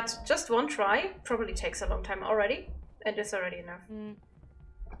 But just one try probably takes a long time already, and it's already enough.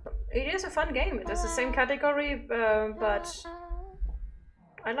 It is a fun game. It is the same category, but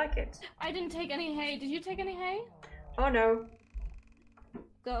I like it. I didn't take any hay. Did you take any hay? Oh no.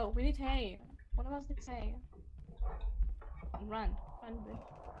 Go. We need hay. One of us needs hay. Run, bitch.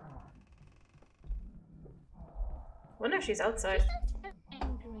 Wonder if she's outside. She sounds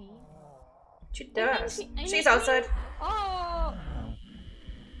angry. She does. She's angry. outside. Oh.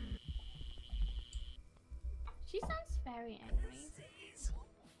 She sounds very angry.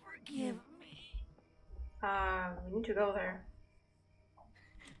 Forgive me. We need to go there.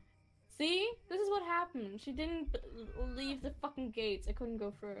 See? This is what happened. She didn't leave the fucking gates. I couldn't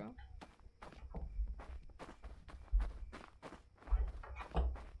go through.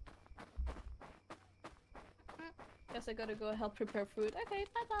 Guess I gotta go help prepare food. Okay,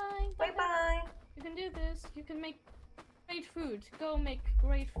 bye-bye. Bye-bye. You can do this. You can make great food. Go make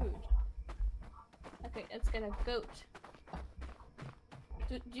great food. Okay, let's get a goat.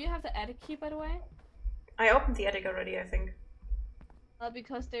 Do you have the attic key, by the way? I opened the attic already, I think.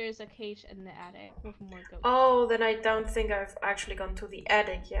 Because there is a cage in the attic with more goats. Oh, then I don't think I've actually gone to the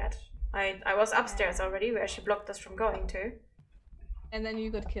attic yet. I was upstairs already, where she blocked us from going to. And then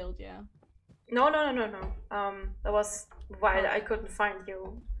you got killed, yeah. No. That was why I couldn't find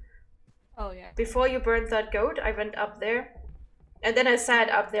you. Oh, yeah. Before you burned that goat, I went up there. And then I sat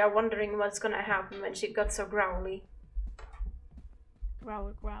up there wondering what's gonna happen when she got so growly.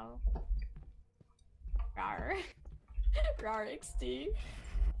 Growl. Rawr. Rawr XD.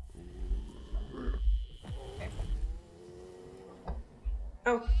 Okay.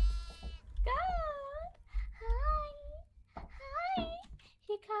 Oh. God! Hi!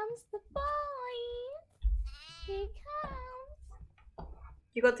 Here comes the boy! Here comes!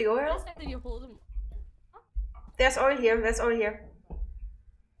 You got the oil? Last time did you hold him? There's oil here.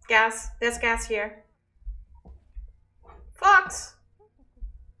 Gas. There's gas here. Fox!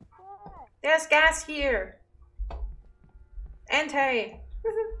 There's gas here. And hay.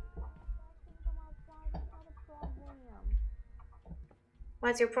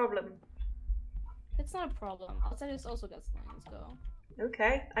 What's your problem? It's not a problem. Outside is also gasoline, let's go.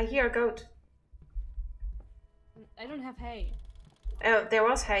 Okay, I hear a goat. I don't have hay. Oh, there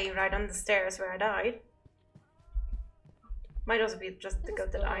was hay right on the stairs where I died. Might also be just the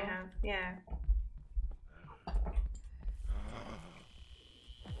goat that I have. Yeah.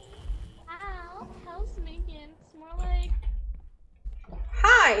 Ow, how's Megan? It's more like...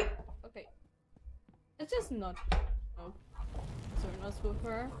 Hi! Okay. It's just not... Oh. Concern us with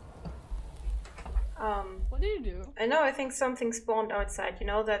her. What did you do? I know, I think something spawned outside. You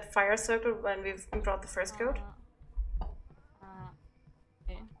know that fire circle when we brought the first goat?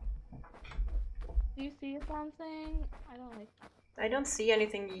 Okay. Do you see something? I don't like... I don't see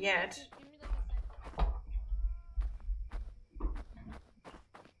anything yet. Give me like a second.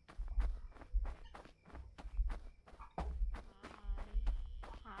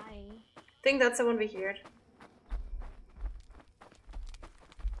 Hi. I think that's the one we heard.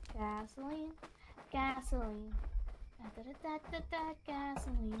 Okay. Gasoline, gasoline.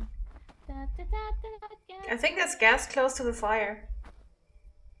 Gasoline. I think there's gas close to the fire.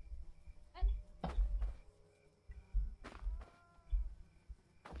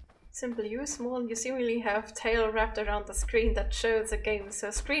 Simple, you small, you seemingly have tail wrapped around the screen that shows the game,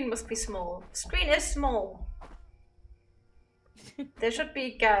 so screen must be small. Screen is small. There should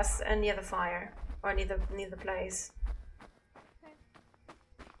be gas near the fire, or near the place. Okay.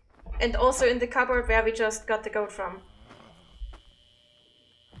 And also in the cupboard where we just got the goat from.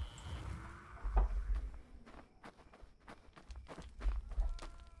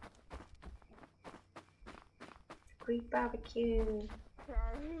 Greek barbecue.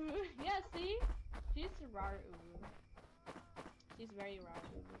 Yeah, see? She's raru. She's very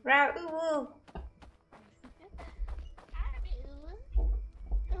raru. Raru.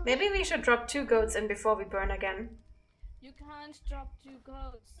 Maybe we should drop 2 goats in before we burn again. You can't drop 2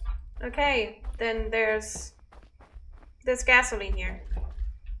 goats. Okay, then there's gasoline here.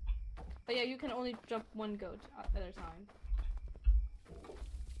 But yeah, you can only drop 1 goat at a time.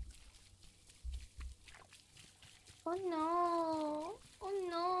 Oh no! Oh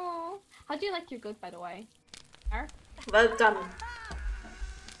no! How do you like your goat, by the way? Well done.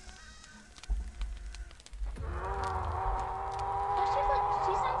 Oh,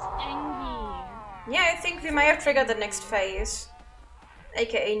 she sounds angry. Yeah, I think we might have triggered the next phase.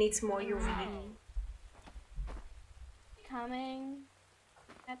 AKA needs more UV. Coming.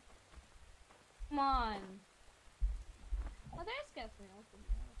 Come on. Oh, there's gasoline also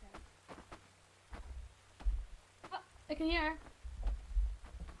here. Okay. Oh, I can hear.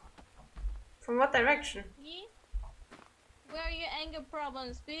 From what direction? Yeah? Where are your anger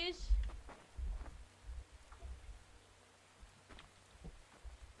problems, bitch?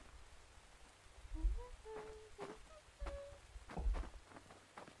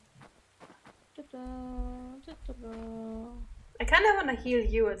 I kind of want to heal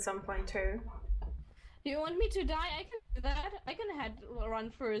you at some point too. You want me to die? I can do that. I can run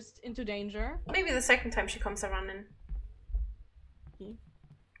first into danger. Maybe the second time she comes around in. Okay.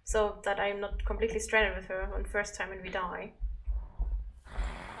 So that I'm not completely stranded with her on the first time when we die.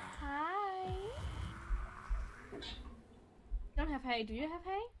 Hi. You don't have hay. Do you have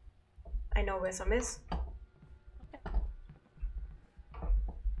hay? I know where some is. Okay.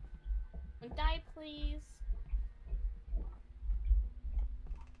 Don't die, please.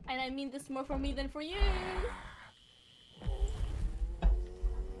 And I mean this more for me than for you.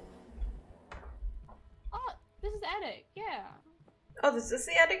 Oh, this is attic. Yeah. Oh, this is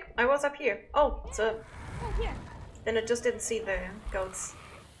the attic? I was up here. Oh, so Oh, here. then I just didn't see the goats.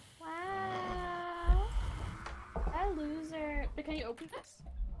 Wow. A loser. But can you open this?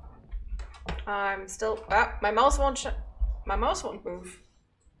 I'm still. Ah, my mouse won't. My mouse won't move.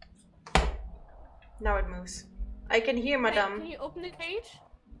 Now it moves. I can hear, madame. Can you open the cage?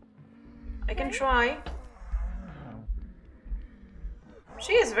 I can try.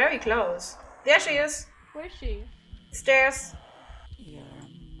 She is very close. There she is. Where is she? Stairs.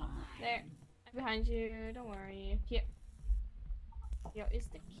 There. I'm behind you. Don't worry. Here. Here is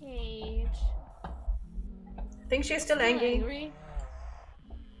the cage. I think she's still angry.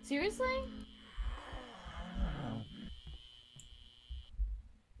 Seriously?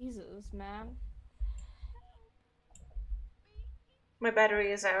 Jesus, man. My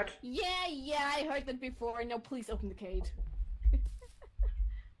battery is out. Yeah, I heard that before. No, please open the cage.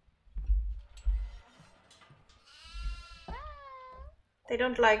 They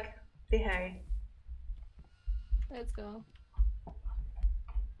don't like the hay. Let's go.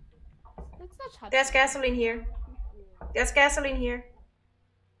 Let's not touch There's gasoline here. There's gasoline here.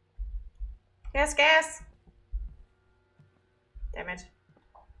 There's gas. Damn it.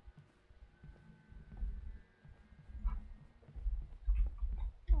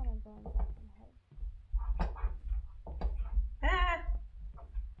 Ah!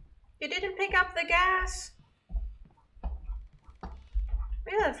 You didn't pick up the gas.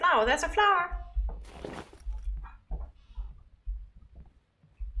 Where's a flower? That's a flower.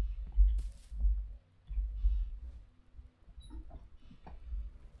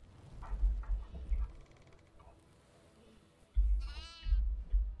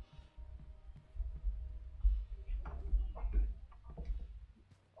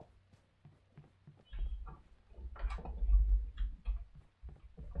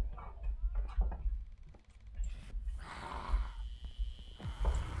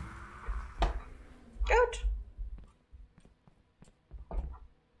 Goat.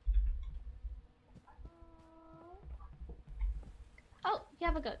 Oh, you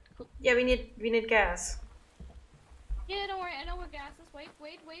have a goat. Cool. Yeah, we need gas. Yeah, don't worry, I know where gas is. Wait.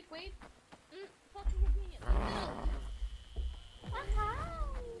 Fucking with me.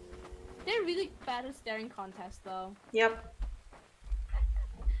 They're really bad at staring contests, though. Yep.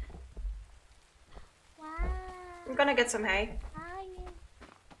 Wow. I'm gonna get some hay. Hi.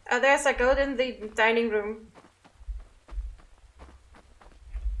 Oh, there's a goat in the dining room.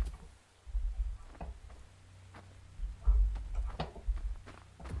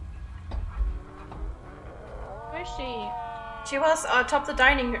 Where's she? She was atop the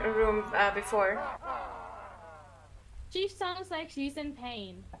dining room before. She sounds like she's in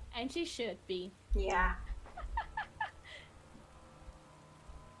pain, and she should be. Yeah.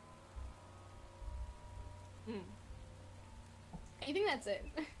 I think that's it.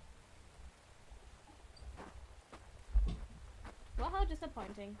 Well, how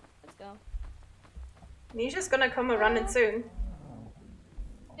disappointing. Let's go. Nisha's gonna come running soon.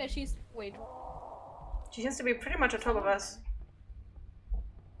 Yeah, she's... wait. She seems to be pretty much on top of us.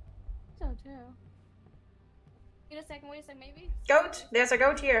 So too. Wait a second, maybe? Goat! There's a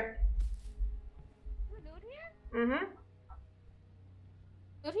goat here. Is there a goat here? Mm-hmm.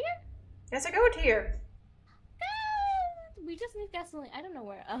 Goat here? There's a goat here. We just need gasoline. I don't know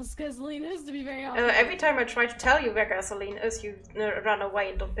where else gasoline is, to be very honest. Every time I try to tell you where gasoline is, you run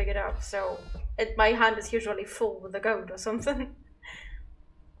away and don't pick it up. So my hand is usually full with a goat or something.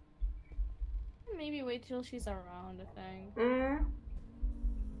 Maybe wait till she's around, I think. Mm.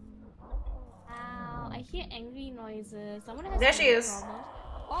 Ow, I hear angry noises. Someone has There she is. problems.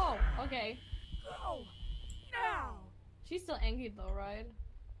 Oh, okay. She's still angry though, right?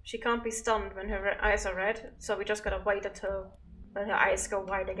 She can't be stunned when her eyes are red, so we just gotta wait until her eyes go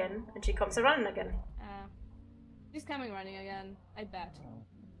white again, and she comes around again. She's coming running again, I bet.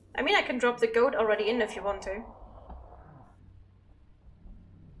 I mean, I can drop the goat already in if you want to.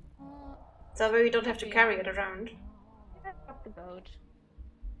 So that way we don't have to carry it around. Drop the goat.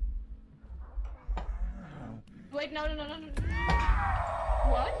 Wait, no.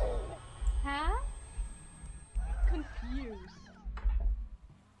 What? Huh? Confused.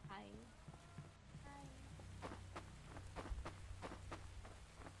 Hi.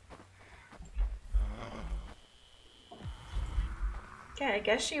 Okay, I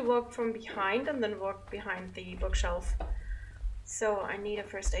guess she walked from behind and then walked behind the bookshelf. So I need a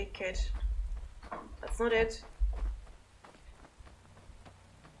first aid kit. That's not it.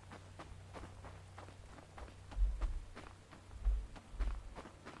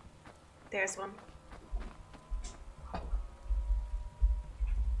 There's one.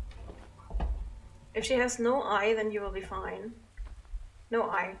 If she has no eye, then you will be fine. No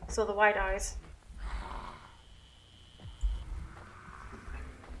eye, so the white eyes.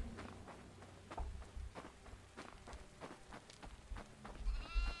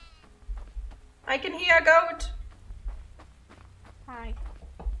 I can hear a goat! Hi.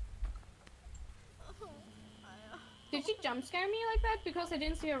 Did she jump scare me like that? Because I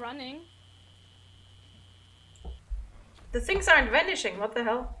didn't see her running. The things aren't vanishing, what the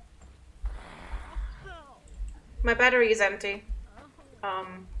hell? My battery is empty.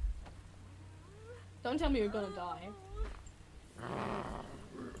 Don't tell me you're gonna die.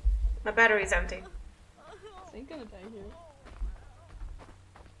 My battery is empty. I ain't gonna die here.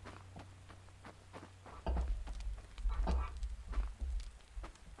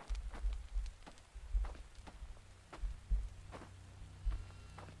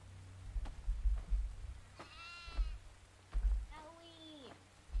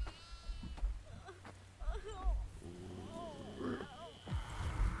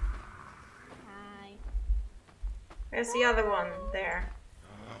 Where's the other one? There.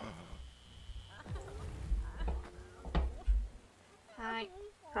 Hi.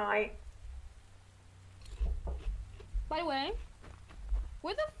 Hi. By the way,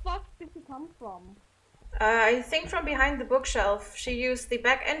 where the fuck did she come from? I think from behind the bookshelf. She used the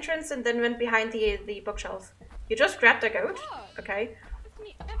back entrance and then went behind the bookshelf. You just grabbed a goat? Oh. Okay.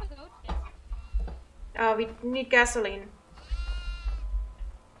 Have a goat, yes. We need gasoline.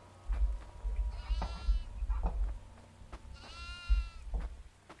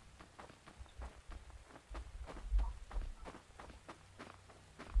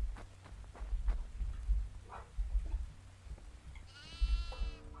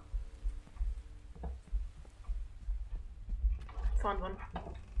 Found one.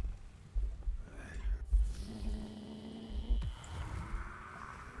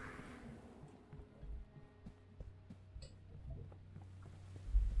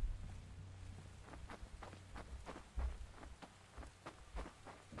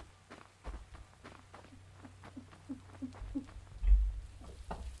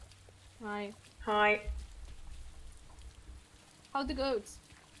 Hi. Hi. How the goats?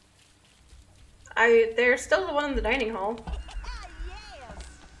 They're still the one in the dining hall.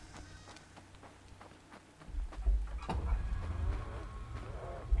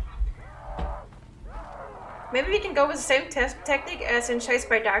 Maybe we can go with the same tactic as in Chased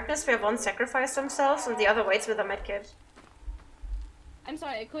by Darkness, where one sacrificed themselves and the other waits with a medkit. I'm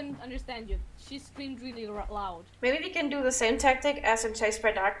sorry, I couldn't understand you. She screamed really loud. Maybe we can do the same tactic as in Chased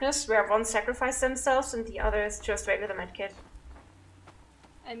by Darkness, where one sacrificed themselves and the others just wait with a medkit.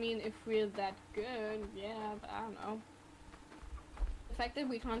 I mean, if we're that good, yeah, but I don't know. The fact that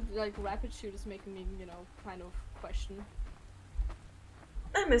we can't, like, rapid shoot is making me, you know, kind of question.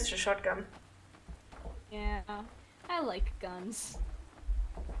 I missed a shotgun. Yeah, I like guns.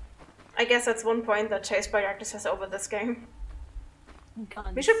 I guess that's one point that Chased by Darkness has over this game.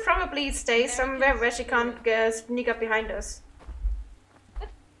 Guns. We should probably stay somewhere where she can't sneak up behind us.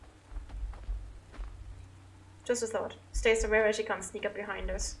 Just a thought. Stay somewhere where she can't sneak up behind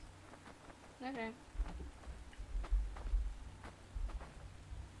us. Okay.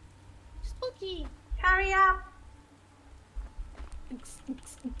 Spooky! Hurry up!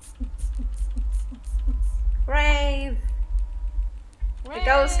 Rave! A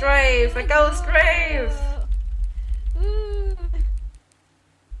ghost rave! A ghost rave! Ooh.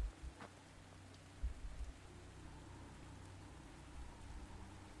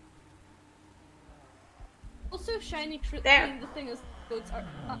 Also, shiny there. The thing is, goats are.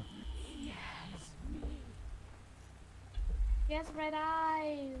 He has red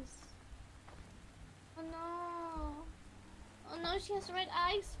eyes. Oh no! Oh no, she has red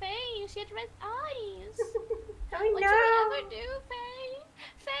eyes, Faye. She had red eyes. I What know. should we ever do, Faye?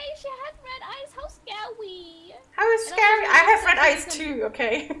 Faye, she has red eyes. How scary! How is scary? I have red eyes too.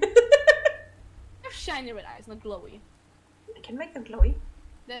 Okay. They're shiny red eyes, not glowy. I can make them glowy.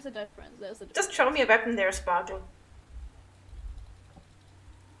 There's a difference. There's a difference. Just show me a weapon there, Sparkle.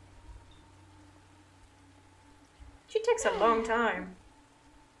 She takes a long time.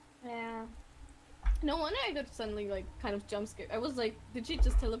 Yeah. No wonder I got suddenly like kind of jump scared. I was like, did she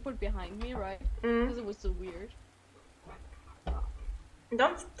just teleport behind me, right? Because it was so weird.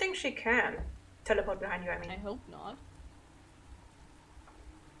 Don't think she can teleport behind you. I mean, I hope not.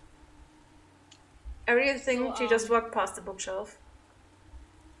 I really think So, she just walked past the bookshelf.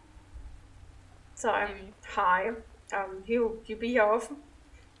 So Maybe. hi. You be here often?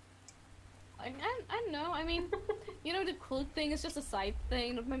 I know. I mean, you know, the cult thing is just a side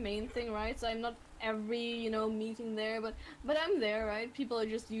thing, not my main thing, right? So I'm not every meeting there, but I'm there, right? People are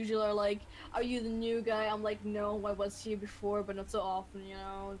just usually are like, "Are you the new guy?" I'm like, "No, I was here before, but not so often." You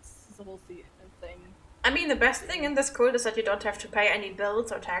know, it's a whole thing. I mean, the best thing in this cult is that you don't have to pay any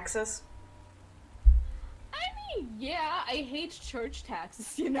bills or taxes. I mean, yeah, I hate church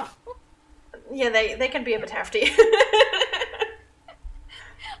taxes, you know. Yeah, they can be a bit hefty.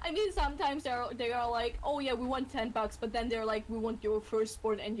 I mean, sometimes they are like, oh yeah, we want $10, but then they're like, we want your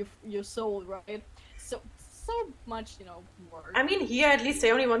firstborn and your soul, right? So much, work. I mean, here at least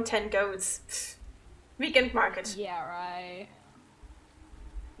they only want 10 goats. Weekend market. Yeah, right.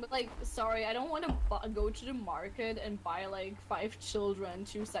 But like, sorry, I don't want to go to the market and buy like 5 children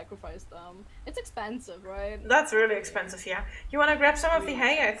to sacrifice them. It's expensive, right? That's really expensive, yeah. You want to grab some of the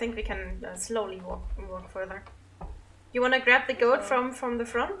hay? I think we can slowly walk further. You want to grab the goat from the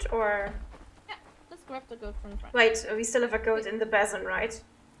front, or? Yeah, let's grab the goat from the front. Wait, we still have a goat in the basin, right?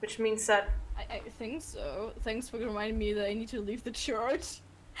 Which means that... I think so. Thanks for reminding me that I need to leave the church.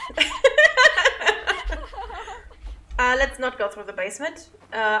 Let's not go through the basement.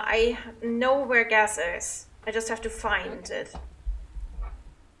 I know where gas is. I just have to find it.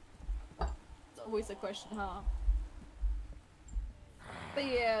 It's always a question, huh? But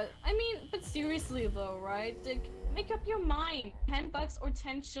yeah, I mean, but seriously though, right? Like, make up your mind. $10 or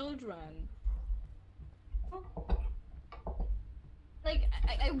 10 children. Like,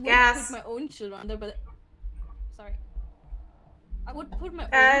 I would put my own children on there, but... Sorry. I would put my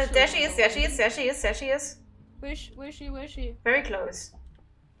own children there she is, there she is, there she is, there she is. Where is she? Very close.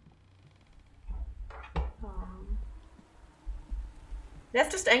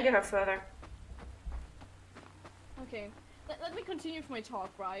 Let's just anger her further. Okay. Let me continue with my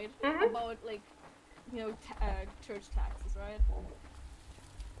talk, right? Mm-hmm. About, like, church taxes, right?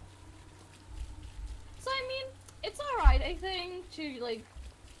 So, I mean, it's alright, I think, to, like,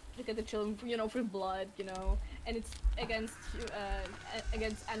 look at the children, for blood, and it's against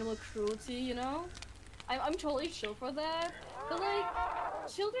animal cruelty, I'm totally chill for that, but, like,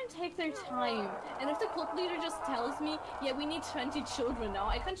 children take their time, and if the cult leader just tells me, yeah, we need 20 children now,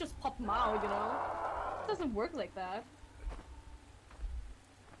 I can't just pop them out, It doesn't work like that.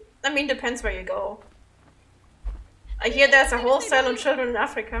 I mean, depends where you go. I hear there's a wholesale on children in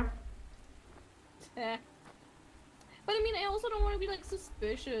Africa. Yeah. But I mean, I also don't want to be like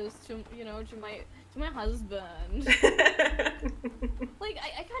suspicious to, you know, to my husband. Like,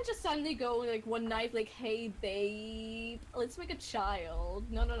 I can't just suddenly go like one night like, hey babe, let's make a child.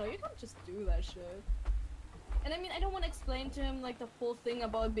 No, you can't just do that shit. And I mean, I don't want to explain to him like the whole thing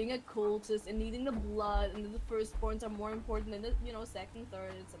about being a cultist and needing the blood and that the firstborns are more important than the, you know, second,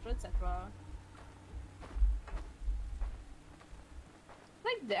 third, etc., etc.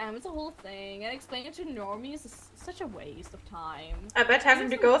 Like, damn, it's a whole thing, and explaining it to normies is such a waste of time. I bet having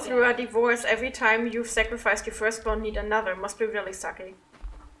to go through a divorce every time you've sacrificed your firstborn need another must be really sucky.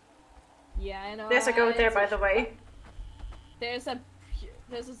 Yeah, I know. There's a goat there, by the way. There's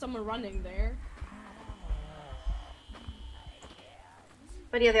someone running there.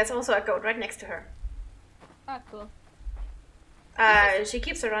 But yeah, there's also a goat right next to her. Ah, cool. She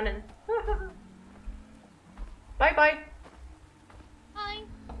keeps her running. Bye-bye. Hi.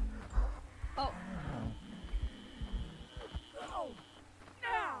 Oh.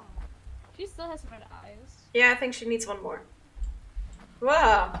 She still has red eyes. Yeah, I think she needs one more.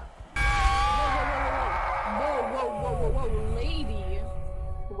 Whoa. Whoa, lady.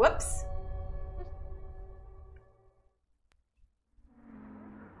 Whoops.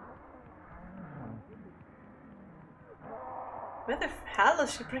 Where the hell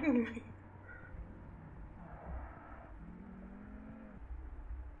is she bringing me?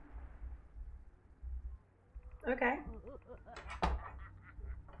 Okay.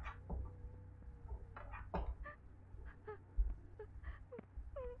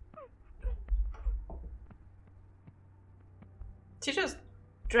 She just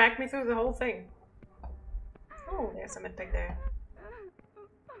dragged me through the whole thing. Oh, there's a medpack there.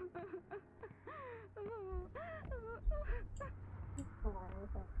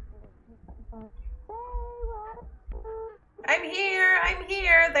 I'm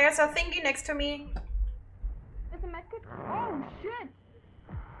here! There's a thingy next to me. There's a medkit? Oh, shit!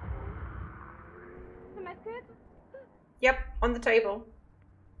 There's a medkit? Yep, on the table.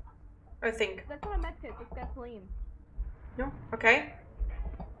 I think. That's not a medkit, it's gasoline. No? Okay.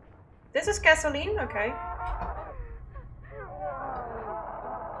 This is gasoline? Okay.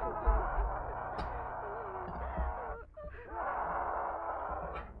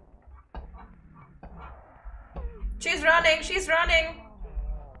 She's running! She's running!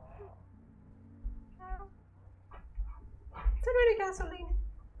 Is it really gasoline?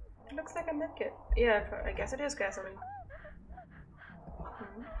 It looks like a medkit. Yeah, I guess it is gasoline.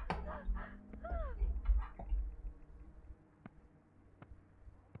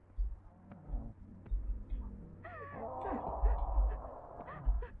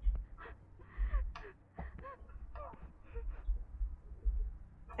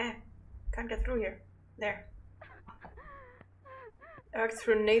 Can't get through here. There. I walked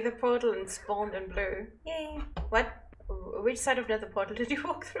through Nether portal and spawned in blue. Yay! What? Which side of Nether portal did you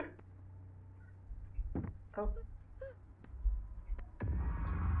walk through? Oh.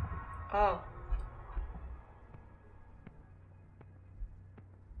 Oh.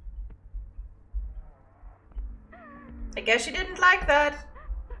 I guess she didn't like that.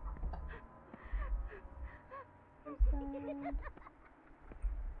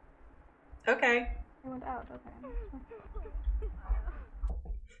 Okay. I went out, okay.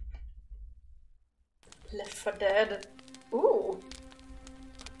 Left 4 Dead. Ooh.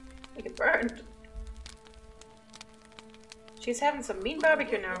 I get burned. She's having some mean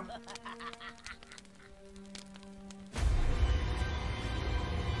barbecue now.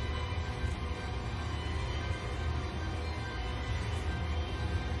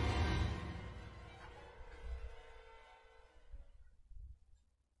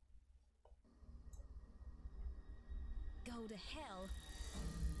 Go to hell.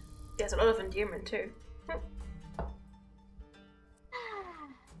 There's a lot of endearment too.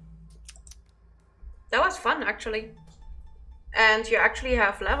 That was fun actually. And you actually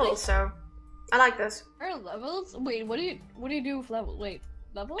have levels, so I like this. Are levels? Wait, what do you do with levels? Wait,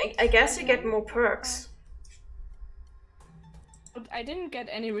 levels? I guess you get more perks. But I didn't get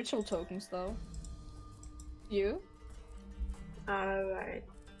any ritual tokens though. You? Alright.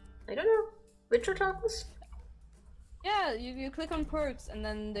 I don't know. Ritual tokens? Yeah, you click on perks and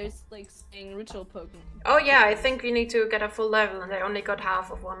then there's like saying ritual token. Oh yeah, I think you need to get a full level and I only got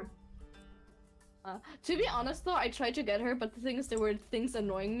half of one. To be honest though, I tried to get her, but the thing is there were things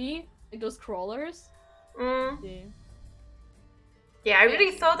annoying me, like those crawlers. Yeah. Yeah, I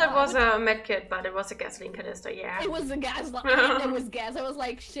really thought that was a medkit, but it was a gasoline canister, yeah. It was a gas line. It was gas. I was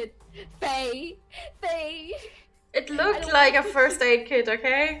like, shit, Faye. It looked like a first aid kit,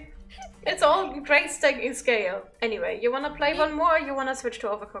 okay? It's all great stacking scale. Anyway, you wanna play one more or you wanna switch to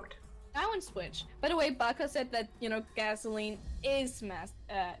Overcooked? I want switch. By the way, Baka said that, you know, gasoline is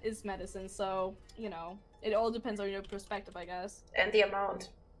medicine, so, you know, it all depends on your perspective, I guess. And the amount.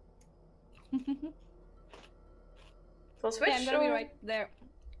 So switch? Yeah, I'm gonna be right there.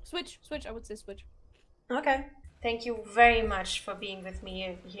 Switch, I would say switch. Okay. Thank you very much for being with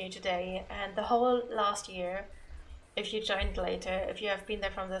me here today and the whole last year. If you joined later, if you have been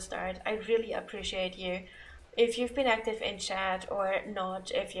there from the start, I really appreciate you. If you've been active in chat or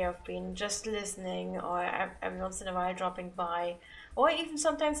not, if you have been just listening or every once in a while dropping by, or even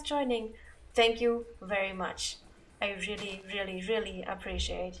sometimes joining, thank you very much. I really, really, really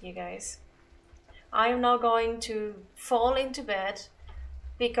appreciate you guys. I am now going to fall into bed,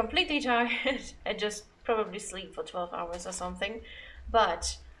 be completely tired, and just probably sleep for 12 hours or something.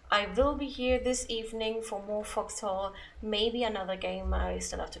 But I will be here this evening for more Foxhole, maybe another game. I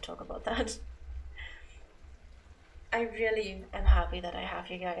still have to talk about that. I really am happy that I have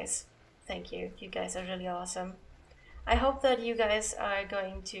you guys. Thank you. You guys are really awesome. I hope that you guys are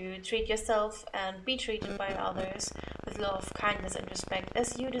going to treat yourself and be treated by others with love, kindness, and respect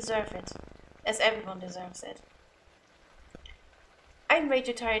as you deserve it, as everyone deserves it. I'm way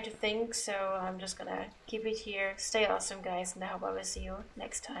too tired to think, so I'm just gonna keep it here. Stay awesome, guys, and I hope I will see you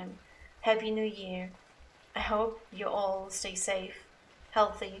next time. Happy New Year. I hope you all stay safe,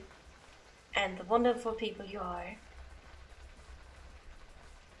 healthy, and the wonderful people you are.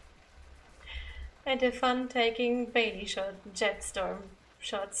 And have fun taking Bailey Jetstorm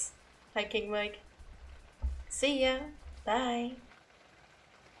shots, like King Mike. See ya. Bye.